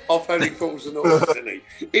granddad of Holy Fools and all, isn't he?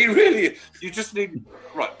 He really is. You just need...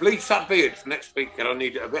 Right, bleach that beard for next week, and I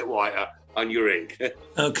need it a bit whiter, and you're in.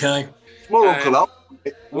 Okay. More Uncle Al.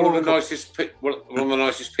 One of the nicest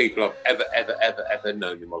people I've ever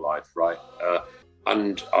known in my life, right?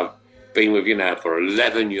 And I've been with you now for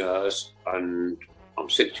 11 years, and I'm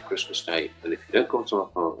 60 Christmas Day, and if you don't go to my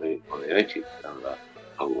party on the 18th of November,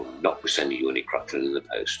 I will not be sending you any crackling in the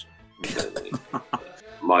post.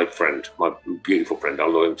 My friend, my beautiful friend, I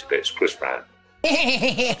love him to bits, Chris Brown.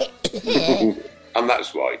 And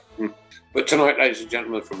that's why. But tonight, ladies and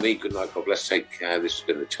gentlemen, from me, good night, God bless, take care. This has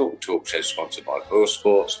been the Tilton Talk Show, sponsored by Borough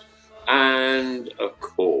Sports, and, of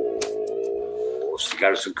course, the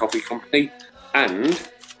Garrison Coffee Company, and...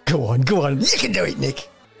 Go on, you can do it, Nick.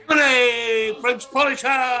 Money, Prince Polisher!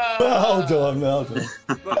 Well done.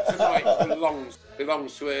 But tonight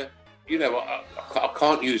belongs to a... You know, I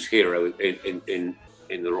can't use hero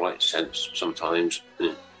in the right sense sometimes.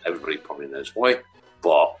 Everybody probably knows why.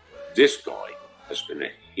 But this guy has been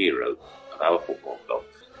a hero of our football club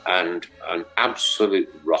and an absolute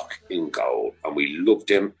rock in goal. And we loved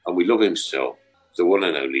him, and we love him still. The one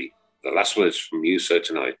and only. The last words from you, sir,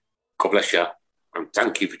 tonight. God bless you, and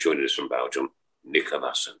thank you for joining us from Belgium, Nico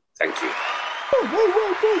Vaesen. Thank you.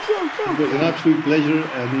 It was an absolute pleasure,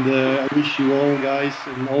 and I wish you all, guys,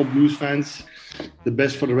 and all Blues fans, the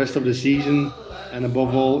best for the rest of the season, and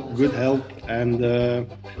above all, good health, and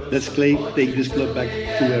let's take this club back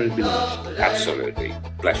to where it belongs. Absolutely.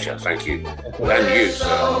 Bless you. Thank you. And you, sir.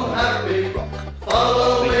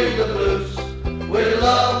 Following the Blues. We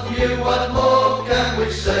love you, what more can we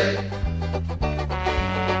say?